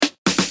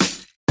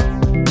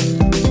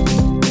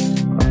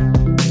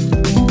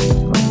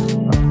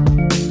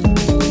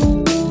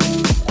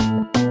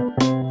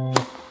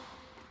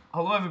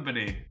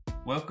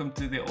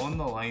welcome to the On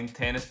the Line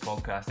Tennis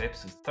Podcast,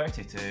 episode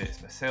 32.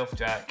 It's myself,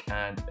 Jack,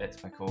 and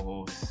it's my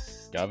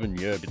co-host Gavin.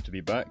 Yeah, good to be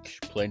back.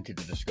 Plenty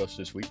to discuss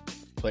this week.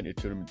 Plenty of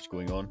tournaments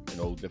going on in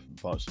all different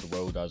parts of the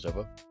world as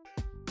ever.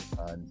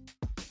 And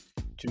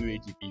 2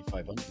 ATP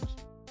 500s.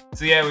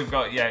 So yeah, we've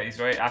got, he's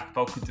right,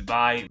 Acapulco,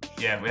 Dubai.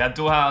 Yeah, we had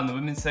Doha on the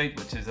women's side,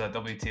 which is a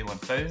WTA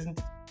 1000.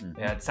 Mm-hmm.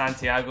 We had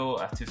Santiago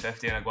at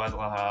 250 and a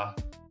Guadalajara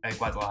at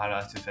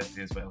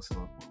 250 as well.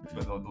 So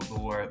we've got the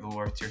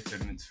lower tier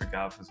tournaments for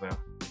Gav as well.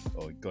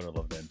 Oh, you gotta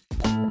love them.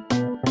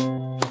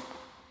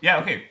 Yeah,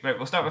 okay, right,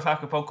 we'll start with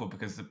Acapulco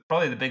because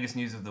probably the biggest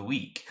news of the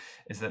week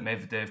is that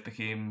Medvedev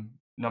became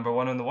number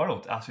one in the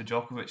world after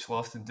Djokovic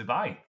lost in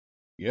Dubai.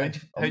 Yeah.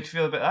 How'd you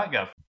feel about that,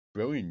 Gav?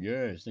 Brilliant,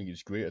 yeah. I think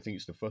it's great. I think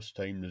it's the first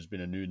time there's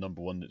been a new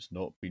number one that's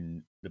not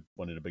been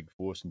one of the big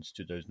four since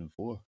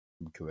 2004.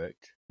 I'm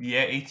correct.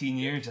 Yeah, 18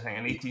 years, I think,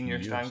 an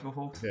 18-year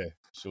stranglehold. Yeah,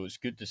 so it's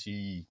good to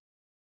see,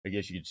 I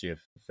guess you could say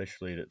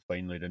officially, that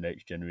finally the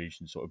next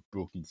generation sort of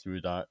broken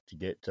through that to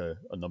get to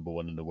a number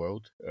one in the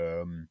world.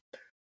 And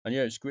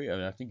yeah, it's great. I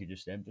mean, I think it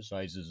just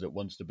emphasises that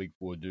once the big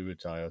four do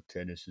retire,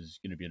 tennis is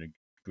going to be in a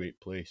great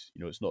place.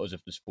 You know, it's not as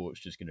if the sport's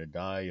just going to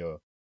die or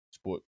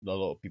sport. A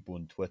lot of people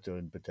on Twitter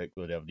in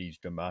particular, they have these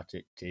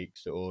dramatic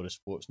takes that, oh, the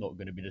sport's not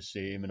going to be the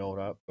same and all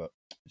that, but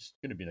it's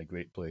going to be in a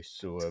great place.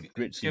 So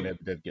great to see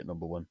Medvedev get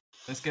number one.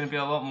 It's going to be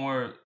a lot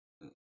more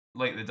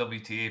like the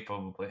WTA,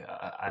 probably.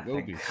 I will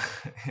think. Be.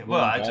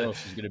 Well,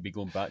 Garros is going to be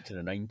going back to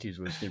the 90s,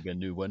 where it's going to be a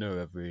new winner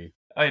every.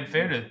 In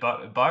fairness,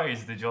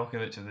 Barty's the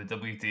Djokovic of the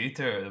WTA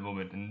tour at the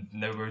moment, and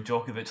now we're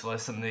Djokovic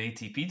less on the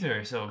ATP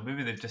tour. So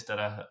maybe they've just done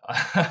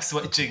a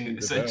switching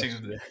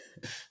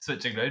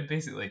round,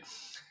 basically.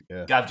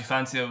 Yeah. Gav, do you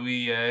fancy a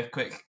wee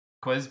quick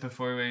quiz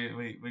before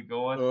we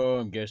go on?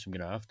 Oh, I guess I'm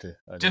going to have to.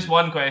 Just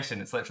one question.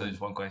 It's literally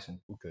just one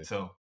question. Okay.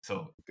 So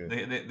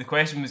okay. The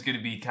question was going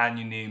to be, can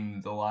you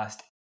name the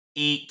last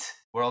 8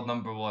 world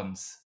number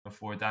ones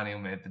before Daniel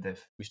Medvedev?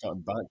 We're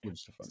starting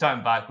backwards.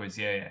 Starting backwards,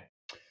 yeah.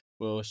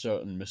 Well, a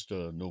certain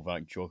Mr.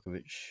 Novak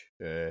Djokovic is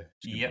going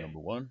to be number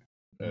one.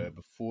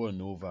 Before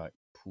Novak,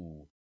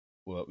 well,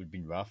 it would have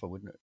been Rafa,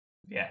 wouldn't it?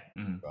 Yeah.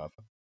 Mm-hmm.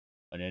 Rafa.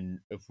 And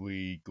then if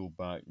we go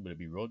back, would it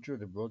be Roger?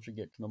 Did Roger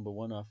get to number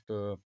one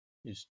after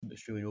his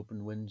Australian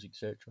Open wins,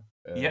 etc.?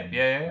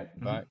 Yeah.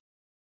 Back. Mm-hmm.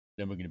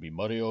 Then we're going to be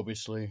Murray,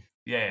 obviously.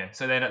 Yeah.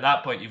 So then at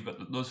that point, you've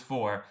got those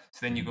 4. So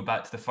then you go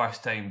back to the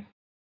first time,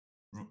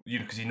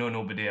 because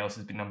nobody else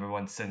has been number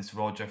one since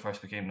Roger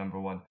first became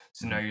number one.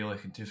 So now you're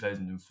looking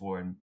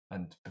 2004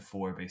 and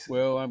before, basically.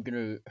 Well, I'm going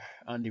to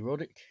Andy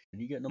Roddick. Did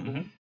he get number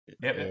one?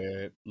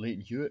 Yep.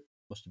 Leighton Hewitt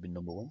must have been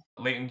number one.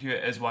 Leighton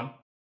Hewitt is one.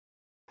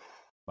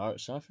 Marat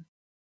Safin.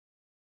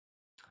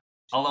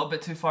 A little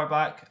bit too far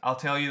back. I'll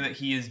tell you that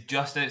he is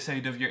just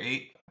outside of your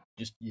 8.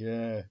 Just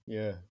yeah,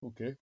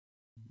 okay.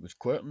 Was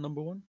Quirton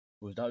number one?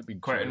 Was that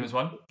been? Quirton was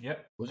one.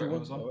 Yep. Was it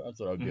one? I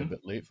thought I'd be a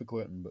bit late for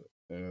Quirton, but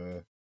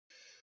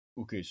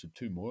okay, so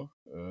 2 more.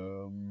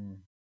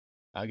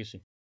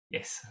 Agassi.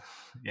 Yes.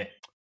 Yeah.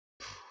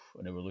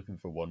 And then we're looking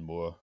for 1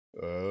 more.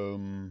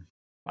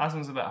 Last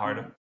one's a bit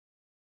harder.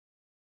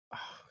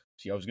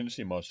 See, I was going to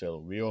say Marcelo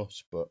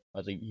Rios, but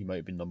I think he might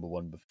have been number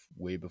one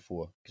way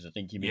before, because I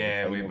think he made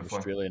the final of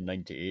Australia in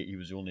 '98. He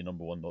was the only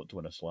number one not to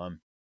win a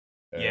slam.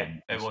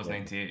 It was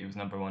 '98. He was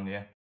number one.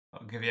 Yeah,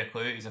 I'll give you a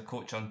clue. He's a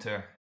coach on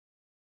tour.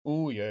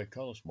 Oh yeah,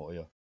 Carlos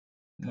Moya.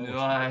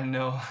 No,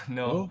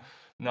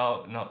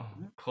 not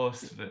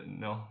close, but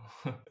no,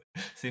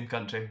 same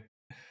country.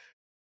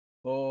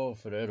 Oh,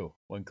 Ferrero.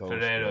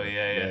 Ferrero,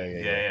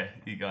 yeah.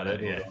 You got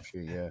Ferrero, it,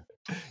 Russia,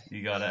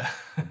 You got it.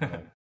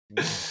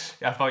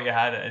 I thought you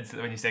had it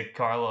when you said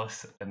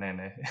Carlos, and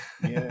then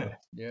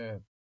yeah.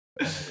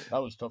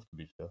 That was tough, to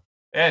be fair.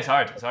 Yeah, it's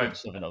hard.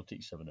 I'll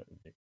take 7 out of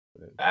 8.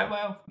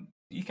 Well,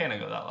 you kind of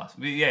got that last.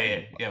 But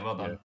yeah. Well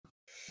done.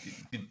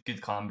 Yeah.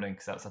 Good clambering,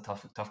 because that's a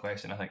tough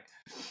question, I think.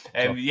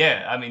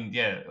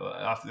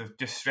 After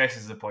just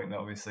stresses the point that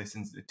obviously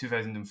since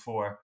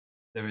 2004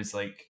 there was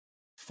like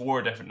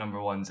 4 different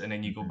number ones, and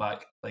then you go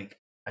back like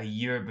a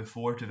year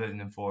before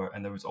 2004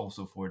 and there was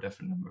also 4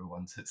 different number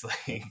ones. It's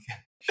like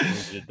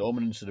shows the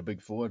dominance of the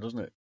big 4, doesn't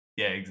it?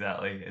 Yeah,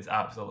 exactly. It's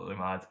absolutely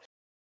mad.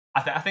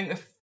 I think the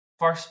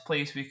first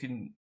place we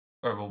can,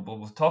 or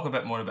we'll talk a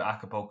bit more about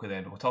Acapulco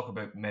then. We'll talk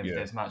about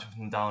Medvedev's match with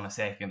Nadal in a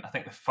second. I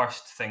think the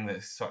first thing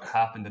that sort of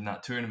happened in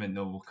that tournament,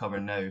 though, we'll cover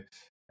now,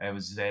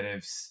 was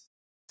Zverev's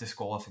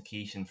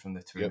disqualification from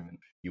the tournament.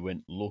 Yep. You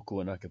went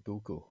loco in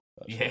Acapulco.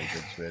 That's yeah. What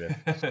he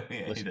did,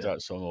 Zverev. Listened to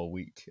that song all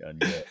week,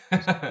 and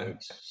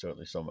it's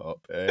certainly sum it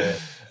up.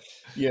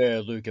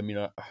 Look, I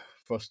mean,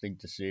 first thing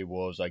to say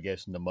was, I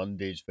guess in the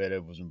Mondays,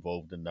 Zverev was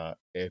involved in that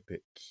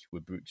epic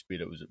with Brooks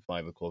Speed. It was at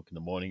 5 o'clock in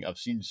the morning. I've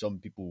seen some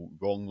people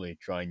wrongly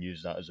try and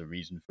use that as a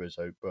reason for his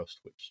outburst,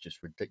 which is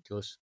just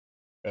ridiculous.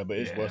 But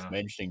it's worth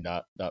mentioning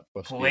that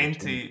first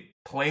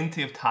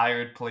plenty of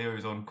tired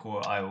players on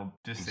court. I will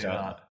just say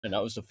that. And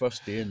that was the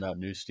first day in that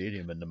new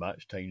stadium, and the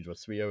match times were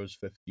 3 hours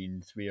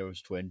 15, 3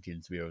 hours 20,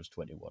 and 3 hours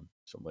 21,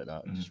 something like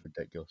that. It's just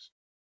ridiculous.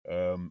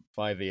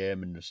 5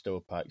 a.m. and there's still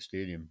a packed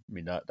stadium. I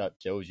mean, that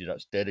tells you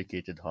that's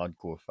dedicated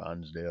hardcore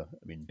fans there.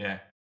 I mean,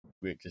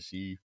 great to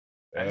see.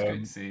 That is great to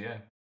Um, see, yeah.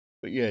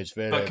 but yeah, it's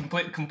But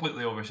very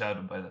completely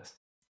overshadowed by this.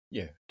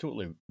 yeah,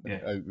 totally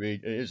Yeah.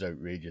 outrageous. It is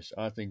outrageous.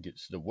 I think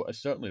it's it's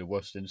certainly the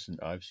worst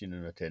incident I've seen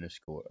in a tennis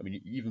court. I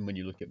mean, even when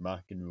you look at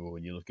McEnroe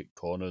and you look at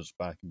Connors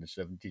back in the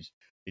 70s,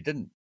 they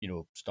didn't,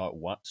 start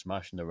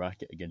smashing the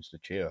racket against the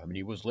chair. I mean,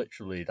 he was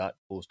literally that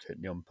close to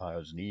hitting the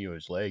umpire's knee or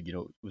his leg. It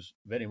was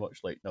very much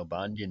like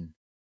Nalbandian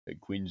at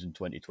Queens in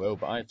 2012,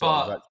 but I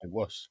thought it was But actually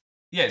worse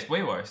yeah, it's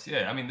way worse.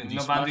 Yeah, I mean, because he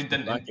Nalbandian smashed the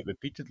didn't. racket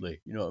repeatedly.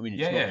 You know what I mean?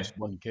 It's Yeah, not yeah. just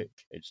one kick.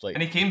 It's like,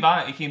 And he came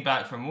back. He came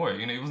back for more.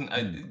 He wasn't.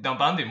 hmm.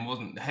 Nalbandian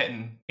wasn't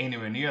hitting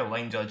anywhere near a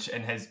line judge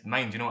in his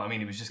mind. You know what I mean?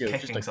 He was just Yeah, it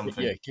was just kicking a kick,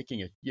 something. yeah, kicking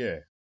it, yeah.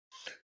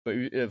 But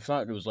in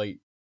fact, there was like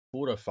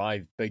 4 or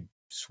 5 big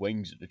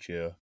swings at the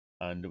chair,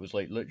 and it was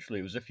like literally,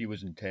 it was as if he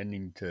was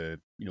intending to,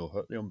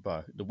 hurt the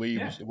umpire. The way he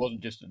Yeah, was, it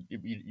wasn't just,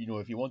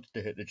 if he wanted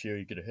to hit the chair,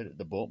 he could have hit at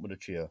the bottom of the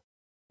chair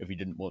if he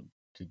didn't want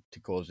to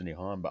cause any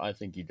harm. But I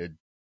think he did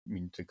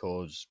mean to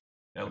cause,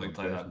 it looked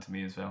like that jeopardy. to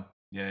me as well.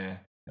 Yeah, yeah, it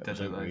It did was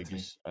look like that to me.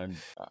 outrageous, and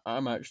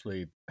I'm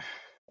actually,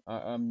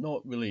 I'm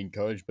not really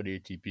encouraged by the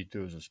ATP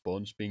Tour's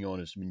response. Being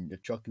honest, I mean, they're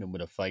chucking him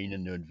with a fine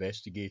and they're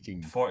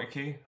investigating.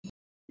 40K.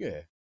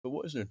 Yeah, but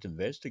what is there to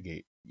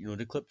investigate?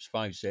 The clip's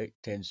 10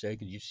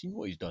 seconds. You've seen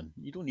what he's done.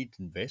 You don't need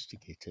to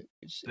investigate it.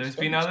 It's done. It's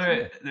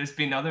clear. There's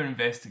been other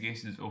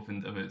investigations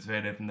opened about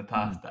Zverev in the Mm.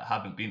 past that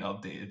haven't been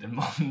updated in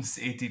Mum's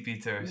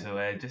ATP tour. Yeah,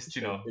 So just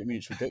so I mean,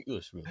 it's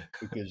ridiculous, really,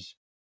 because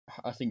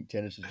I think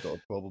tennis has got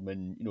a problem.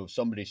 And if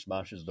somebody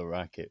smashes the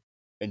racket,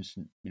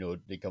 instant,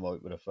 they come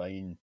out with a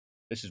fine.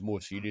 This is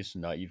more serious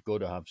than that. You've got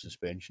to have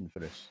suspension for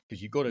this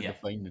because you've got to yeah,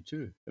 define the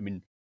two. I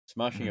mean,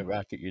 smashing a mhm.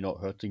 racket, you're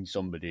not hurting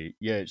somebody.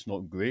 Yeah, it's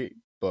not great,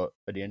 but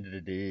at the end of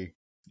the day,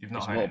 You've not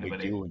it's hurt not a big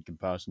anybody. deal in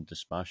comparison to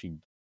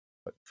smashing,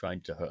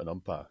 trying to hurt an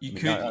umpire. I You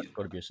mean, could. that's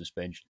got to be a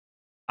suspension.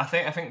 I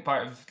think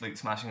part of like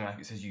smashing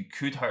rackets is you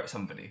could hurt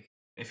somebody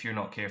if you're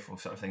not careful,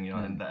 sort of thing.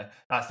 And Mm.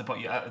 that's the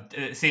point.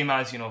 Same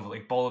as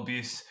like ball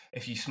abuse.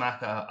 If you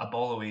smack a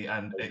ball away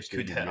and Out the it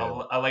could stadium, hit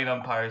yeah. a line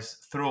umpire's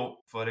throat,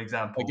 for I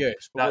example,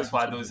 guess, but like that's you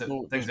why said,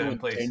 those there's things are no in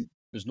place. intent.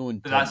 There's no But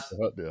intent that's to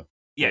hurt there,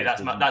 yeah, whereas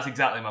there's that's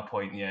exactly my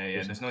point. Yeah, yeah.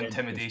 there's There's no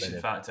intent with intimidation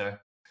Zverev.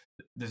 factor.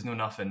 There's no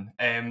nothing.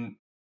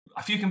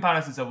 A few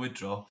comparisons I would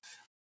draw,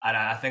 and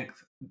I think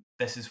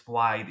this is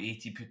why the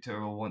ATP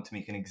Tour will want to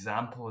make an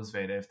example of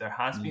Zverev. There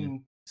has Mm,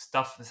 been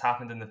stuff that's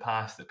happened in the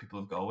past that people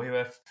have got away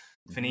with.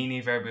 mm-hmm, Fanini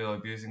verbally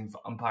abusing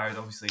umpires.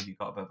 Obviously, he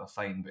got a bit of a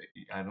fine, but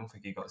I don't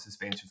think he got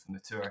suspension from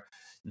the tour.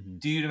 mm-hmm.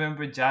 Do you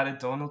remember Jared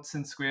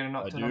Donaldson squaring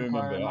up I to an do umpire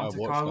remember in that. I Monte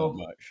watched that Carlo?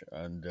 match,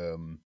 and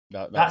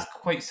that That's was.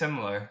 quite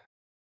similar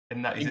in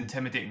I that he's think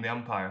intimidating the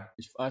umpire.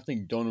 I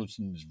think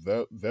Donaldson's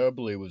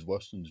verbally was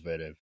worse than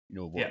Zverev.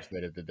 What Yeah,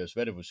 Zverev did there.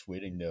 Zverev was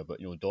swearing there, but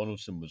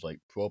Donaldson was like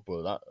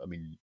proper. That I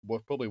mean,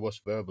 was probably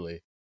worse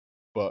verbally,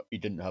 but he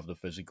didn't have the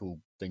physical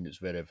thing that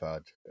Zverev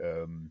had.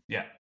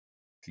 yeah.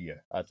 So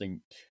yeah, I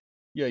think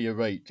yeah, you're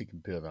right to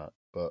compare that,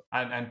 but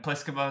And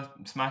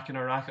Pliskova smacking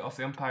her racket off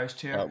the umpire's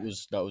chair. that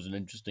was an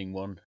interesting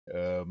one.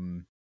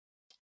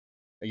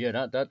 Yeah,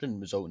 that didn't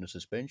result in a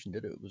suspension,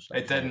 did it? It was It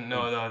actually a didn't. fine.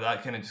 No,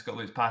 that kind of just got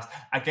looked past.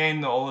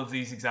 Again, though, all of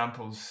these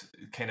examples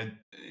kind of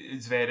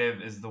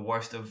Zverev is the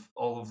worst of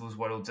all of those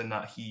worlds in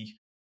that he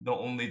not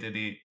only did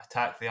he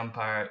attack the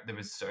umpire, there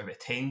was sort of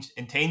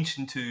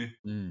intention to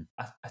Mm.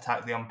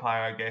 attack the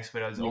umpire, I guess.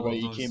 Whereas You're all right.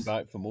 of He came those,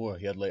 back for more.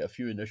 He had like a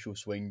few initial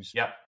swings,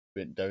 yeah,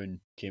 went down,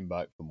 came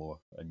back for more,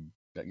 and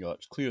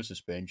it's clear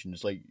suspension.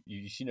 It's like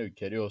you seen how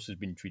Kyrgios has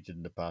been treated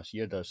in the past. He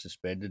had a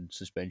suspended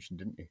suspension,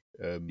 didn't he?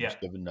 yeah. He's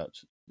given that.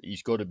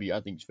 He's got to be.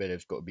 I think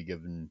Zverev's got to be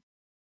given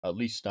at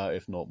least that,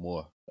 if not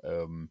more.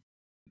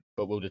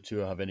 But will the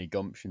tour have any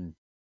gumption?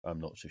 I'm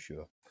not so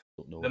sure.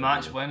 Don't know The what it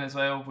match is. win as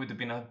well would have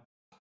been a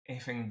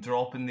anything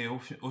drop in the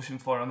ocean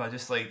for him. I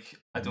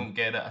Mm-hmm. don't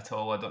get it at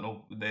all. I don't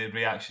know. The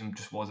reaction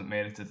just wasn't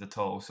merited at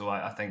all. So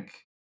I think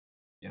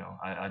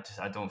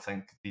I don't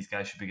think these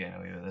guys should be getting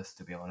away with this.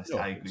 To be honest, No,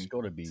 I it's agree.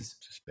 got to be It's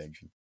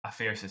suspension. a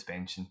fair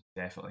suspension,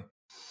 definitely.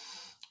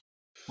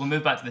 We'll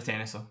move back to the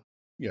tennis though.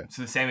 Yeah.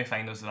 So the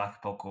semi-finals of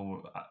Acapulco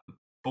were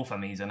both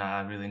amazing.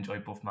 I really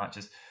enjoyed both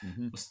matches.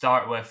 Mm-hmm. We'll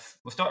start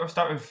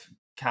with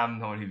Cam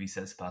Norrie v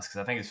Tsitsipas because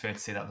I think it's fair to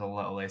say that was a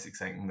little less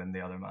exciting than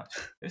the other match.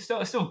 It's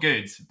still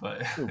good,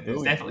 but Still it's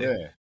brilliant. definitely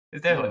Yeah.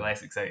 it's Yeah. definitely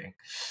less exciting.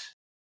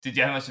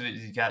 How much of it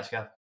did you catch,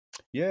 Gav?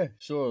 Yeah,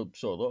 so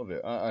a lot of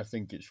it. I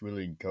think it's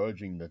really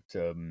encouraging that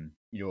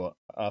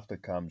after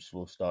Cam's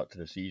slow start to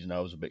the season, I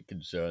was a bit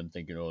concerned,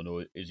 thinking, oh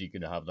no, is he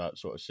going to have that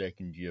sort of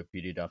second year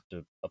period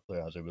after a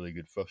player has a really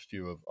good first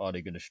year? Of are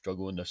they going to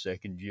struggle in their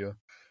second year?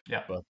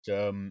 Yeah, But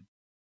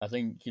I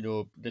think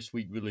this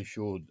week really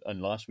showed,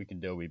 and last week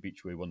in Delray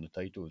Beach where he won the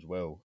title as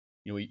well.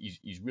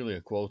 He's really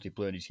a quality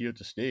player, and he's here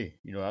to stay.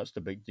 That's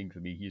the big thing for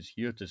me. He's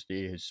here to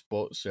stay. His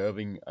spot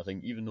serving, I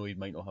think, even though he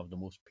might not have the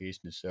most pace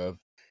in his serve,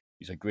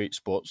 he's a great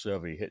spot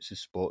server. He hits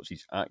his spots.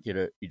 He's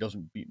accurate. He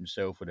doesn't beat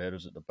himself with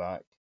errors at the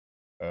back.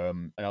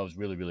 And I was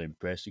really, really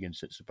impressed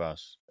against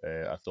Tsitsipas.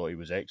 I thought he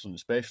was excellent,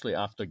 especially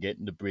after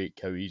getting the break.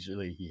 How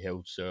easily he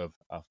held serve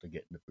after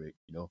getting the break.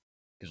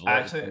 because a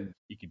lot of the Actually, time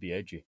he could be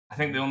edgy. I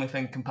think the only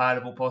thing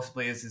comparable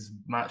possibly is his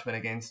match win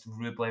against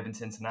Rublev in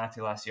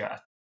Cincinnati last year. I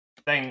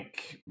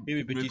think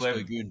Maybe Batista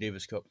Rublev. again in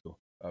Davis Cup though.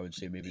 I would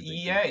say maybe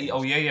Yeah, Batista.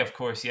 oh yeah, of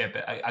course, yeah.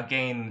 But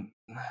again,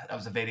 that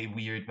was a very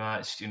weird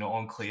match,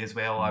 on clay as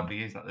well.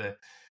 RB is not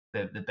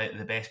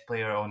the best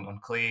player on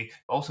clay.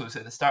 Also, it's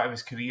at the start of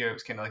his career. It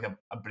was kind of like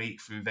a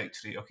breakthrough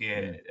victory.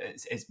 Okay,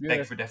 it's big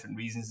Yeah. for different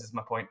reasons. Is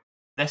my point.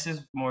 This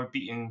is more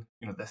beating.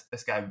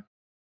 This guy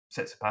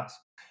Tsitsipas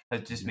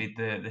has just made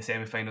the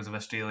semi-finals of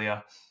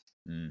Australia.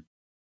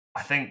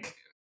 I think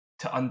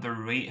to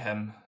underrate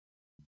him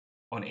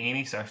on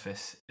any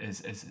surface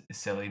is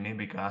silly.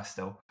 Maybe grass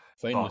still,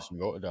 but Finalist in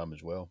Rotterdam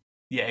as well.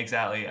 yeah,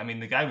 exactly. I mean,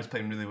 the guy was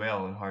playing really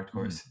well on hard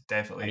courts, And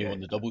definitely. he won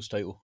the doubles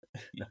title.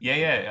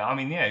 Yeah. I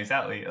mean, yeah,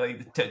 exactly.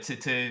 Like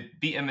to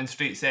beat him in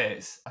straight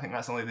sets, I think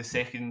that's only the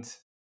second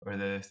or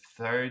the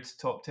third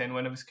top 10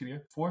 win of his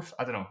career. Fourth,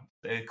 I don't know,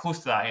 close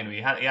to that anyway.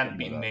 He hadn't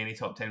beaten many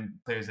top 10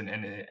 players in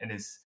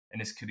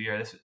his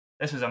career.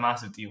 This was a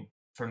massive deal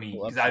for me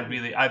Well, because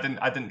absolutely. I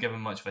didn't give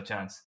him much of a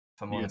chance.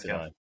 If I'm Neither honest, did Gav.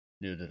 I.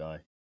 Neither did I.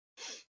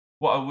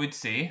 What I would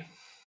say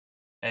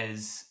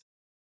is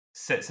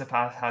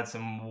Tsitsipas had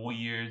some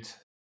weird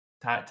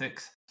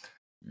tactics.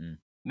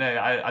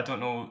 Now, I don't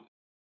know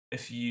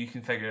if you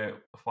can figure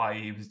out why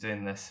he was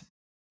doing this,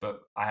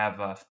 but I have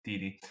a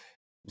theory.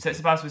 Okay.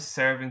 Tsitsipas was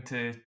serving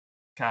to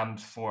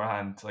Cam's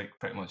forehand like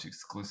pretty much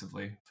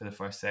exclusively for the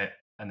first set,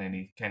 and then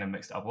he kind of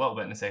mixed it up a little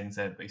bit in the second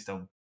set, but he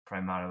still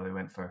primarily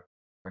went for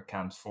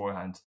Cam's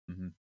forehand.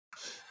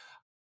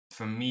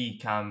 For me,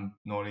 Cam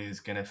Norrie is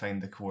going to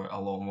find the court a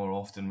lot more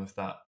often with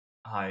that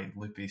high,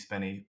 loopy,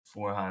 spinny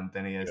forehand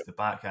than he is the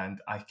backhand.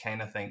 I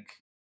kind of think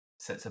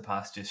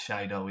Tsitsipas just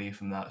shied away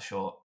from that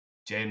shot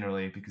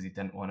generally because he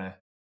didn't want to.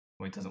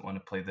 Well, he doesn't want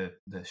to play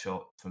the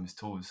shot from his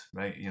toes,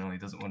 right? He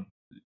doesn't want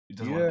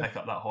to pick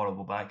up that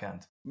horrible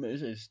backhand. I mean,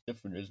 it's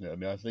different, isn't it? I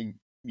mean, I think,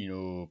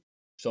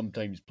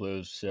 sometimes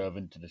players serve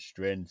into the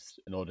strength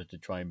in order to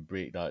try and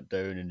break that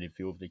down, and they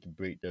feel if they can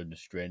break down the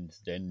strength,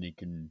 then they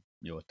can,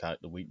 attack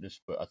the weakness.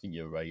 But I think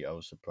you're right. I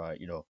was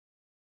surprised,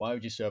 why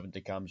would you serve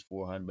into Cam's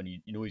forehand when he's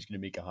going to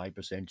make a high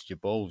percentage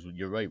of balls?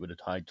 You're right, with the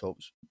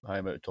high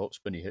amount of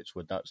topspin he hits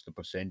with, that's the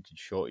percentage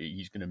shot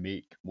he's going to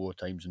make more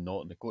times than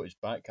not. And the court, his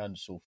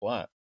backhand's so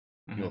flat.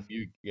 If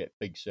you get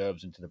big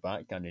serves into the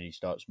backhand and he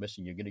starts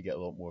missing, you're going to get a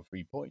lot more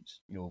free points.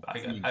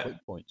 Free and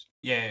quick points.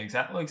 Yeah,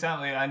 exactly.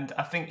 And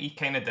I think he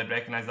kind of did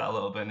recognise that a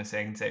little bit in the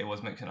second set. He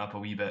was mixing it up a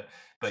wee bit,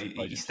 but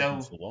he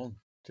still, so long.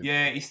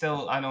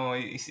 I know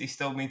he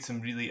still made some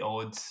really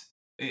odd.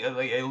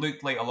 It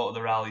looked like a lot of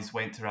the rallies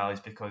went to rallies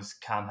because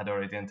Cam had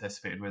already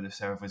anticipated where the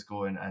serve was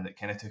going, and it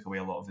kind of took away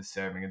a lot of his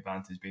serving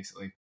advantage.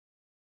 Basically,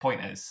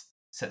 point is,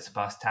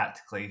 Tsitsipas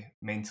tactically,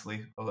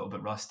 mentally, a little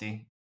bit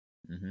rusty.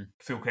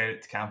 Full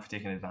credit to Cam for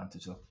taking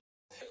advantage, though.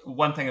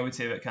 One thing I would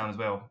say about Cam as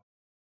well,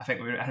 I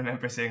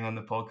remember saying on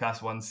the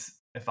podcast once,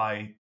 if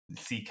I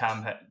see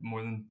Cam hit more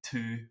than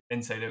 2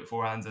 inside-out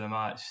forehands in a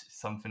match,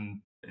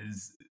 something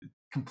is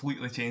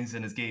completely changed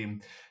in his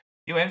game.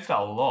 He went for that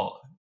a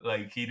lot,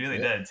 like he really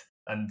did,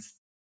 and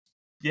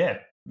yeah,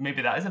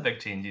 maybe that is a big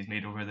change he's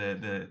made over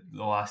the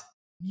last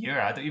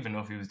year. I don't even know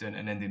if he was doing it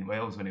in Indian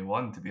Wells when he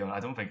won, to be honest. I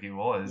don't think he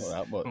was,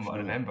 Not that much, from what I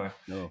remember.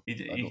 No,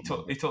 He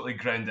totally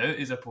ground out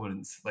his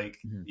opponents. Like,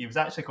 he was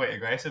actually quite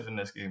aggressive in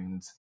this game,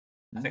 and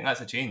I think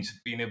that's a change,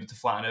 being able to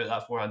flatten out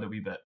that forehand a wee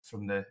bit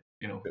from the,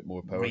 bit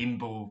more power.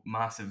 rainbow,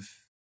 massive,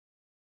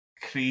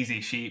 crazy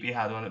shape he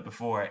had on it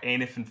before.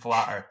 Anything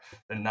flatter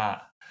than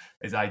that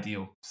is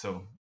ideal.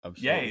 So,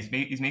 absolutely.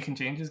 Yeah, he's making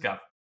changes, Gav.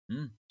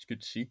 It's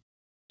good to see.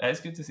 It's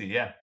good to see,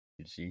 yeah.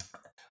 Good to see.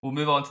 We'll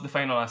move on to the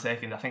final in a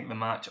second. I think the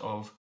match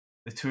of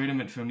the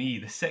tournament for me,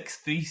 the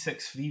 6-3,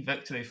 6-3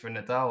 victory for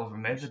Nadal over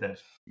Medvedev.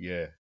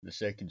 Yeah, the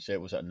second set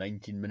was a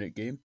 19-minute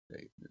game.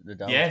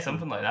 Yeah,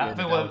 something like that.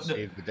 Yeah, Nadal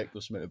saved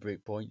ridiculous amount of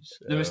break points.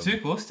 There was too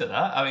close to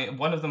that. I mean,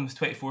 one of them was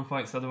 24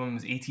 points, the other one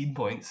was 18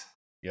 points.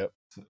 Yep.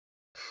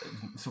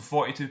 So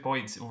 42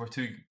 points over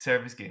 2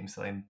 service games.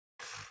 Then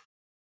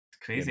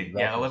crazy.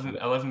 Yeah,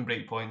 11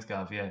 break points,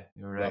 Gav. Yeah,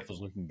 you're right. Rafa's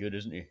looking good,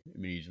 isn't he? I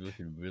mean, he's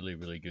looking really,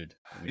 really good.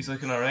 He's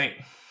looking all right.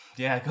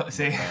 Yeah, I got to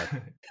say,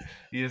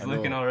 he is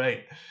looking all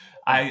right.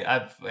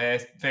 I've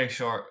very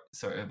short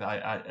sort of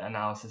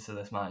analysis of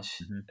this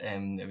match.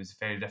 It was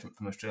very different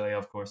from Australia,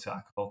 of course.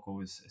 Acapulco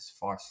is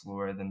far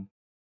slower than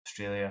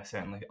Australia.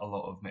 Certainly, a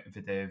lot of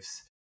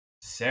Medvedev's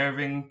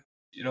serving,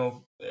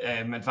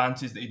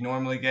 advantage that he'd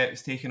normally get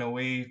was taken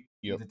away.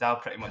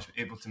 Nadal pretty much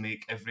able to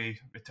make every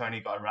return he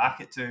got a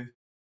racket to.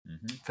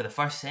 For the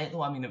first set,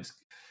 though, I mean,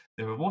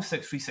 they were both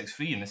 6-3,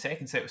 6-3, and the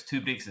second set was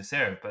 2 breaks to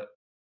serve, but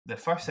the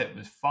first set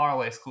was far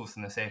less close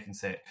than the second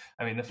set.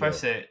 I mean, the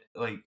first set,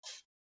 like,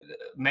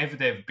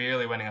 Medvedev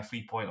barely winning a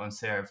 3-point on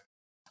serve,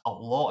 a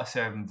lot of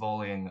serving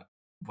volleying,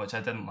 which I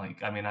didn't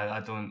like. I mean,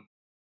 I don't.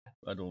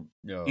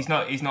 No. He's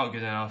not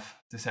good enough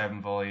to serve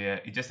and volley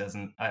yet. He just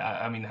isn't.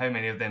 I mean, how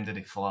many of them did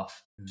he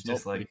fluff? It was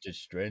just not like his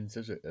strength,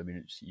 is it? I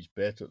mean, he's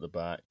better at the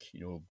back.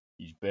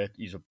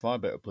 He's a far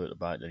better player at the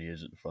back than he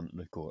is at the front of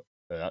the court.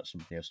 That's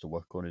something he has to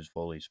work on, his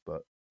volleys.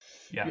 But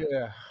Yeah.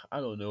 Yeah, I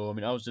don't know. I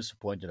mean, I was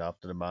disappointed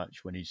after the match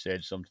when he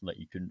said something like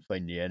he couldn't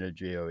find the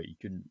energy or he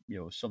couldn't,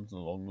 something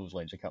along those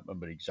lines. I can't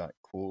remember the exact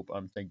quote, but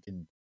I'm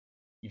thinking,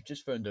 you've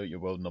just found out you're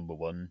world number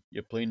one.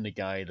 You're playing the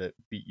guy that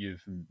beat you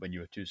from when you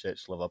were 2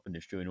 sets to live up in the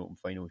Australian Open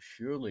final.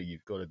 Surely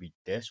you've got to be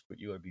desperate.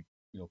 You got to be,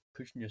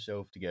 pushing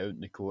yourself to get out in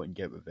the court and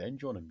get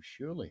revenge on him.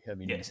 Surely, I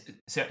mean, Yes,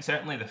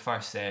 certainly the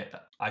first set.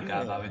 I yeah,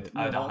 would I would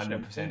that's what I'm 100%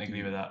 agree with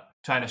thinking. that.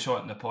 Trying to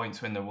shorten the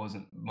points when there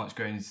wasn't much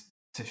grounds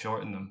to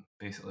shorten them,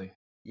 basically.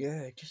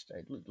 Yeah, it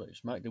looked like it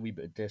smacked a wee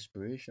bit of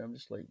desperation. I'm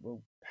just like,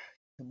 well,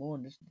 come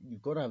on,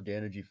 you've got to have the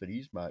energy for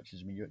these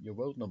matches. I mean, you're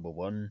world number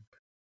one.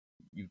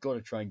 You've got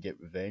to try and get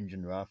revenge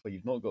on Rafa.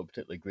 You've not got a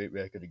particularly great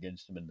record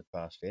against him in the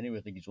past anyway.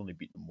 I think he's only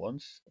beaten him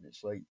once, and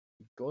it's like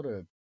you've got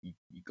to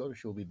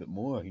show a wee bit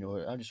more.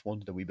 I just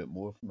wanted a wee bit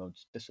more from him. I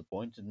was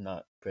disappointed in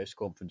that press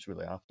conference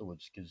really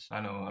afterwards because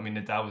I know. I mean,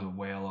 Nadal was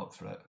well up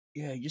for it.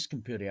 yeah, you just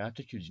compare the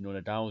attitudes.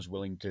 Nadal's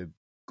willing to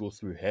go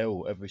through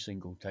hell every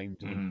single time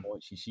to win Hmm.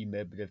 points. You see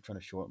Medvedev trying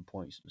to shorten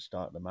points at the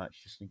start of the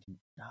match, just thinking,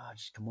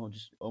 just come on,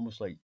 just almost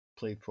like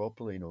play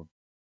properly. Do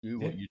Yeah.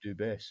 what you do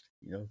best.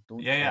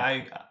 Don't Yeah, try.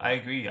 yeah, I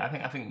agree.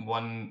 I think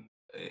one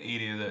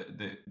area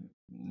that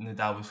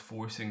Nadal was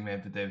forcing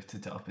Medvedev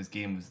to up his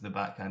game was the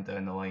backhand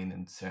down the line,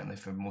 and certainly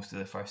for most of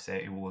the first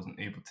set, he wasn't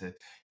able to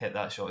hit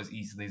that shot as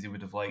easily as he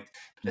would have liked.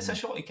 But it's a Mm-hmm.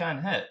 shot he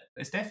can hit.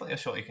 It's definitely a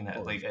shot he can hit.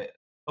 Oh, Like,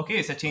 okay,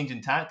 it's a change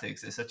in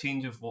tactics. It's a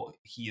change of what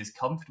he is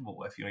comfortable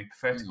with. He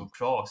prefers to go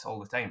cross all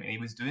the time, and he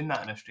was doing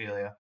that in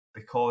Australia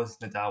because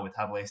Nadal would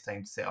have less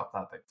time to set up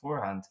that big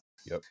forehand.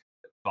 yep,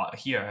 But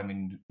here, I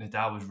mean,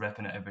 Nadal was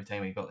ripping it every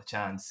time he got the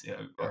chance,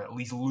 or yep. at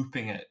least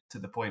looping it to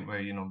the point where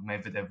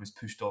Medvedev was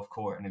pushed off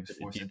court and he was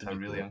forced Deep into in a the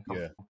really court, yeah.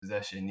 uncomfortable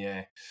position.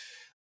 Yeah,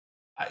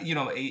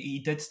 he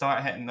did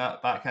start hitting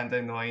that backhand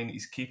down the line.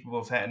 He's capable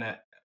of hitting it.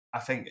 I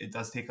think it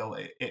does take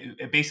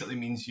it basically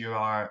means you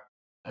are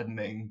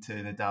admitting to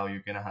Nadal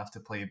you're going to have to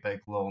play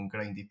big, long,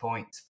 grindy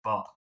points.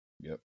 But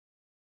Yep.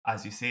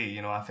 as you say,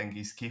 I think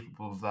he's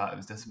capable of that. I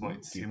was More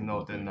disappointed to see him capable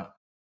not of doing it. that.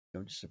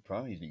 I'm just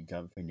surprised that you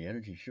can't find the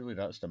energy. Surely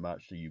that's the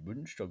match that you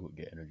wouldn't struggle to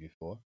get energy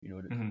for.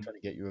 Hmm. Trying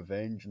to get your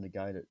revenge on the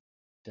guy that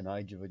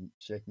denied you a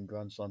second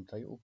Grand Slam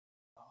title.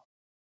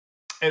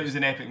 It was Just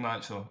an epic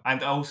match though,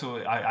 and also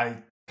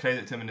I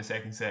credit to him in the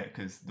second set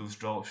because those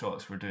drop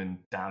shots were doing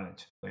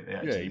damage. Like they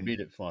yeah, he actually, made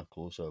it far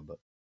closer, but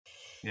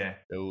yeah.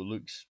 it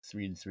looks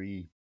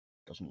 3-3.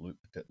 Doesn't look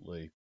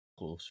particularly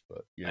close,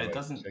 but you're It right.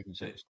 doesn't. Second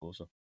set It was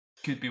closer.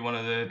 could be one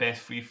of the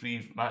best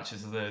free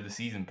matches of the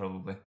season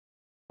probably.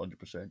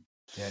 100%.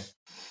 Yeah.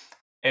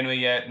 Anyway,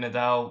 yeah,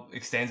 Nadal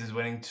extends his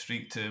winning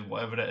streak to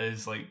whatever it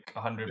is, like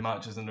 100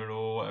 matches in a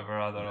row, whatever.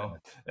 I don't know.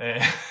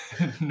 Yeah,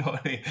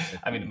 Not any,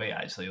 I mean, it 15, might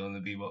actually only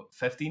be what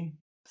 15,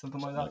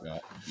 something like something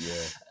like that.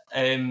 that.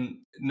 Yeah.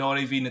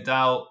 Nori v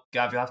Nadal.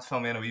 Gav, you have to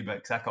fill me in a wee bit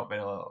because I got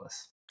very little of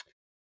this.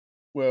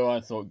 Well, I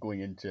thought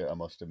going into it, I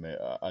must admit,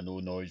 I know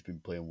Norrie's been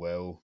playing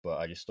well, but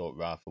I just thought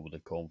Rafa, with the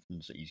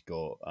confidence that he's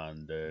got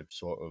and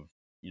sort of,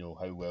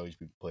 how well he's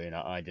been playing,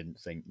 I didn't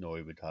think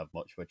Norrie would have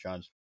much of a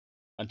chance.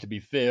 And to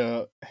be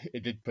fair,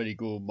 it did pretty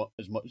go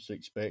as much as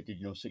expected,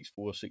 6-4,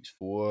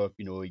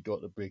 6-4. He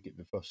got the break at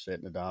the first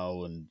set,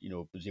 Nadal, and,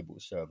 was able to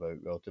serve out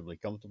relatively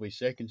comfortably.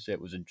 Second set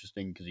was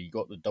interesting because he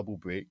got the double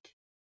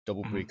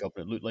Mm-hmm. break up,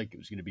 and it looked like it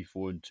was going to be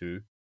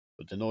 4-2.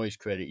 But to Norrie's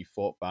credit, he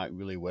fought back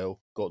really well,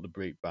 got the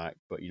break back.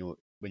 But,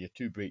 when you're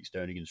two breaks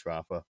down against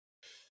Rafa,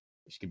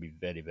 it's going to be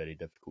very, very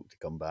difficult to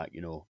come back.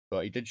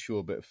 But he did show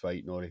a bit of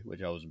fight, Norrie,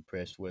 which I was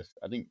impressed with.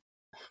 I think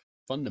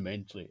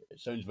fundamentally, it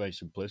sounds very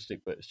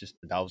simplistic, but it's just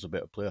Nadal's a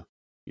better player,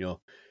 you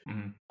know,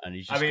 Mm-hmm. and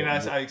he's I just mean, got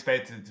as more. I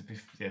expected it to be,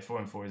 yeah,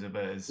 4-4 is a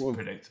bit as Well,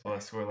 predictable a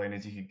scoreline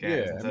as you could get, yeah,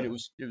 I isn't mean,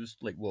 it? it was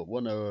like what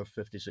 1 hour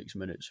 56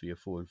 minutes for your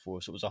 4-4,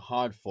 so it was a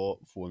hard fought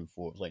 4-4. It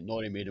was like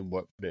Norrie made him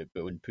work for it,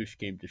 but when push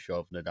came to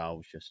shove, Nadal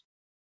was just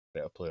a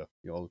better player,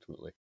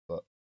 ultimately.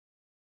 But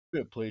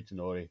good play to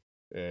Norrie.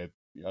 Uh,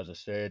 as I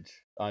said,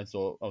 I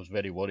thought I was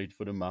very worried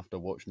for him after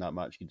watching that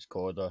match against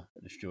Corda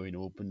at the Australian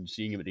Open.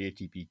 Seeing him at the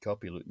ATP Cup,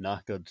 he looked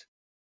knackered.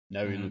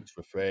 Now he Mm-hmm. looks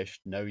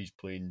refreshed. Now he's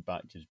playing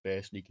back to his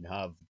best, and he can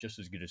have just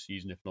as good a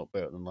season, if not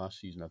better than last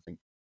season, I think.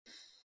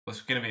 Well,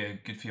 it's going to be a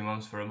good few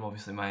months for him.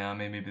 Obviously,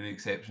 Miami may be the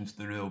exception to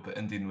the rule, but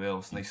Indian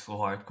Wells, nice slow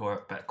hard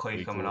court, bit of clay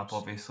Clay coming up.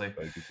 courts, Obviously,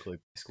 very good clay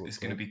it's court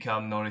going to play.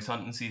 become Norris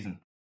hunting season,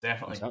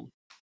 definitely. Exactly.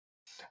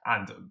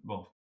 And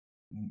well,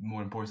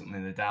 more importantly,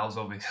 Nadal's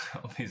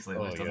obviously,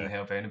 Oh which doesn't yeah.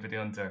 help anybody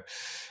under.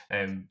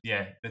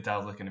 Yeah,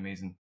 Nadal's looking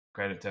amazing.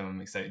 Credit to him.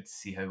 I'm excited to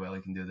see how well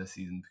he can do this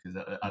season because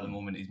at the Mhm.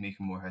 moment he's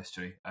making more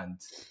history, and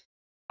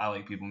I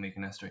like people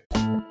making history.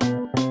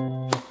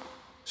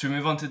 Should we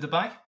move on to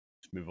Dubai?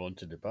 Let's move on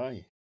to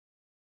Dubai.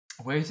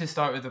 Where to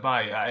start with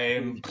Dubai?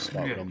 Maybe we just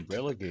start with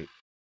Umbrella Gate.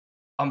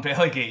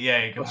 Umbrella Gate,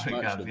 yeah, go First for it,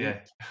 match of Gav, the yeah.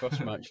 week.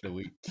 First match of the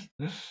week.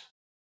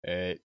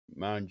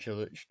 Marin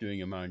Cilic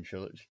doing a Marin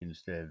Cilic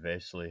against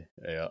Vesely.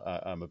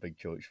 I'm a big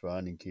Cilic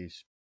fan, in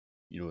case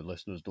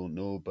listeners don't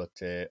know, but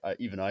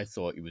even I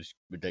thought he was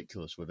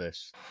ridiculous with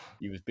this.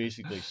 He was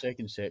basically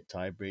second set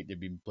tiebreak. They've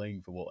been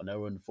playing for what, an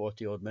hour and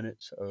 40 odd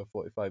minutes, or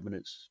 45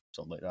 minutes,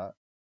 something like that.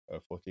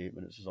 or 48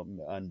 minutes or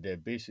something.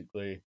 And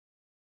basically,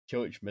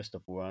 Chilich missed a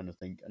forehand, I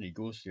think, and he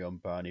goes to the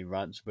umpire and he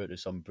rants about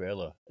this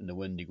umbrella in the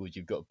wind. He goes,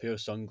 "You've got a pair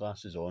of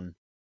sunglasses on.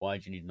 Why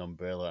do you need an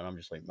umbrella?" And I'm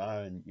just like,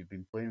 man, you've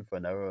been playing for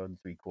an hour and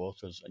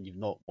 3/4 and you've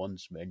not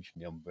once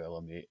mentioned the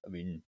umbrella, mate. I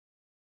mean,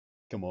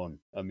 come on.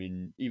 I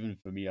mean, even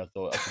for me, I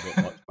thought that's a bit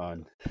much,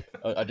 man.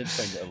 I did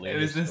find it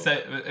hilarious, though.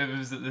 It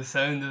was the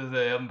sound of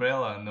the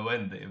umbrella and the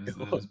wind. It It was it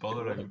was.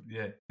 bothering.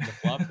 Yeah. And the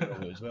flapping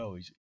of it as well.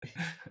 He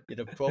had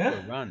a proper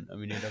rant. I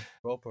mean, he had a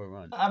proper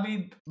rant. I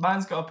mean,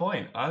 man's got a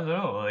point. I don't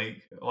know.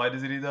 Like, why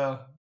does he need an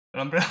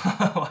umbrella?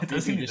 Why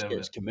does Maybe he he need just an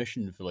gets umbrella?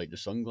 commissioned for like the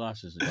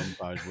sunglasses that the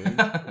umpire's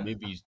wearing. Or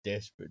maybe he's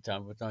desperate to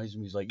advertise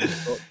them. He's like, "Yo,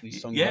 Doc, these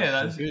Yeah,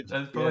 sunglasses are good."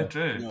 that's probably Yeah,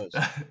 true. no,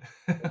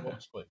 it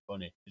was quite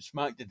funny. It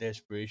smacked the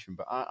desperation,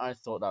 but I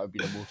thought that would be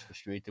the most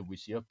frustrated we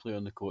see a player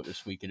on the court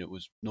this week, and it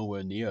was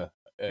nowhere near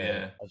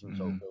Yeah. as a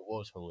result. But it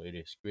was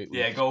hilarious. Great way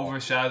Yeah, to it got start.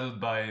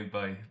 overshadowed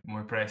by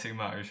more pressing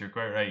matters. You're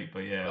quite right, but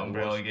yeah, But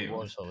Umbrella it Gate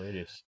was was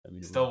hilarious. I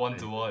mean, it was still one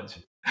to very, watch.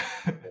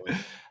 very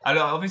brilliant. I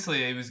know,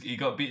 obviously he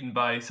got beaten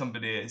by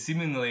somebody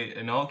seemingly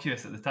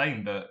innocuous at the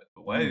time, but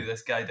wow, Mm.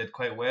 this guy did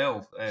quite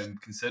well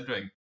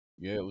considering.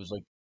 Yeah, it was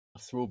like a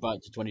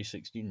throwback to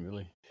 2016,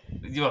 really.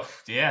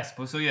 Yeah, I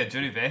suppose so. Yeah,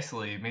 Jury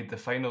Vesely made the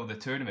final of the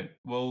tournament.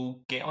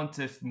 We'll get on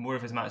to more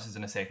of his matches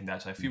in a second.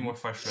 Actually, a few Hmm. more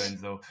first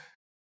rounds though.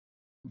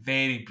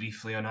 Very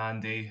briefly on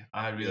Andy,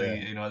 I Yeah,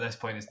 really, at this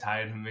point it's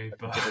tiring me,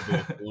 but bit of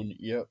a tone.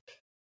 Yep.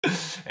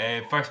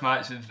 first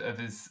match of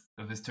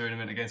his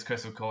tournament against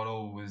Chris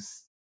O'Connell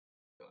was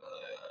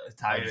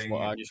tiring.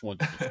 I just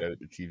wanted to shout at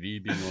the TV.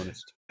 Being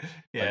honest, I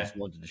Yeah. just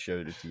wanted to shout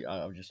at the TV.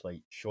 I'm just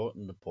like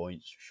shorten the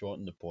points,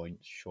 shorten the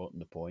points, shorten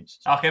the points.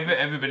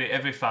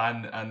 Every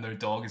fan and their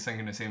dog is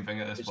thinking the same thing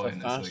at this It's a point.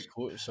 It's fast like,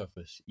 court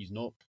surface. He's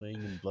not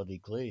playing in bloody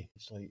clay.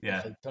 It's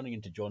yeah. like turning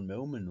into John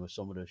Millman with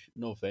some of the.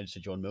 No offense to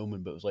John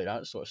Millman, but it was like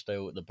that sort of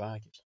style at the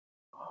back. It's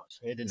like, oh, it's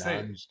head in It's hand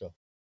like, and stuff.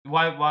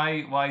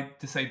 why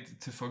decide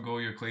to forgo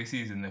your clay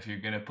season if you're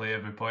going to play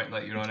every point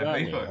like you're on a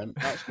Exactly, paper? and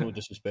that's no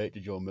disrespect to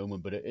John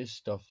Millman, but it is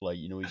stuff like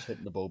he's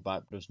hitting the ball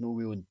back. But there's no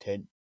real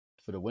intent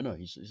for the winner.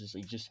 He's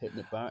just hitting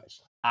it back.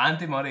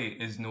 Andy Murray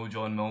is no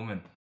John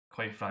Millman,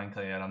 quite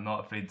frankly, and I'm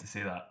not afraid to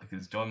say that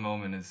because John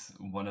Millman is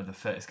one of the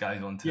fittest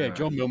guys on Yeah, tour.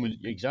 John Millman,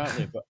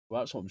 exactly. But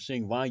that's what I'm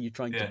saying. Why are you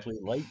trying to Yeah, play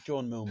like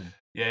John Millman?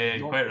 yeah, You've you're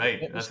not quite got the right.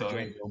 fitness That's of what I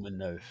John mean. Millman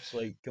now. It's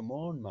like, come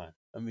on, man.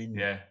 I mean,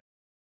 Yeah,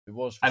 it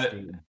was and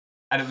frustrating.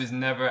 it was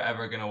never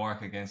ever going to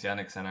work against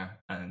Yannick Sinner,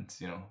 and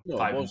No, it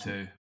five and wasn't.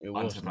 two, It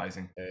wasn't.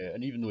 unsurprising.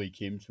 And even though he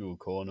came through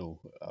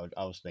O'Connell,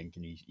 I was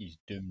thinking he's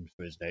doomed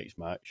for his next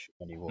match,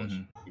 and he was.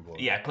 Hmm. He was.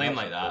 Yeah, And playing that's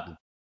like the that, problem.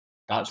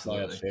 That's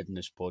why I've absolutely. said in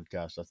this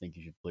podcast I think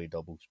he should play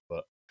doubles,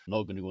 but I'm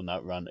not going to go on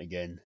that rant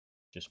again.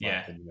 Just my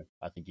Yeah, opinion.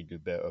 I think he'd do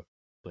better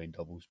playing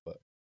doubles, but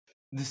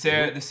the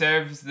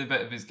serve is the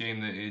bit of his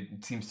game that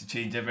it seems to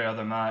change every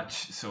other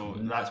match. So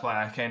Mhm. that's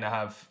why I kind of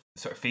have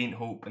sort of faint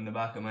hope in the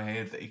back of my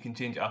head that he can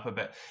change it up a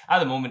bit. At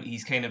the moment,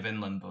 he's kind of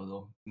in limbo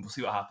though. We'll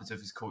see what happens with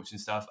his coaching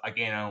stuff.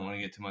 Again, I don't want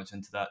to get too much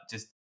into that.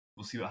 Just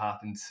we'll see what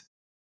happens.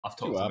 I've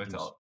See talked what about it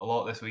happens. a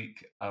lot this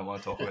week. I don't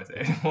want to talk about it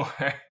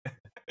anymore.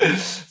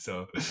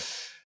 So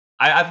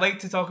I'd like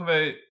to talk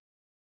about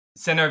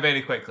Sinner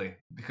very quickly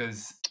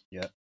because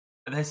Yeah,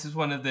 this is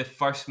one of the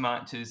first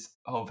matches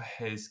of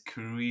his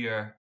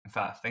career. In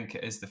fact, I think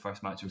it is the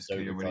first match of his without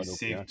career where Ricardo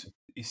Piatti.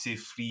 he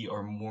saved 3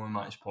 or more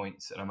match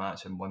points in a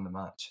match and won the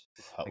match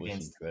That was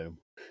against incredible.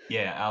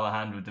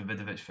 Alejandro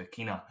Davidovich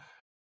Fekina.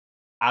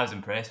 I was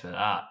impressed with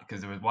that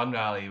because there was one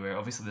rally where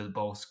obviously the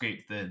ball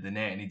scraped the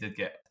net and he did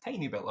get a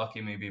tiny bit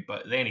lucky maybe,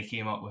 but then he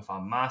came up with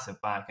a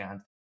massive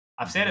backhand.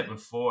 I've said Hmm. it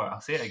before, I'll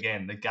say it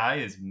again. The guy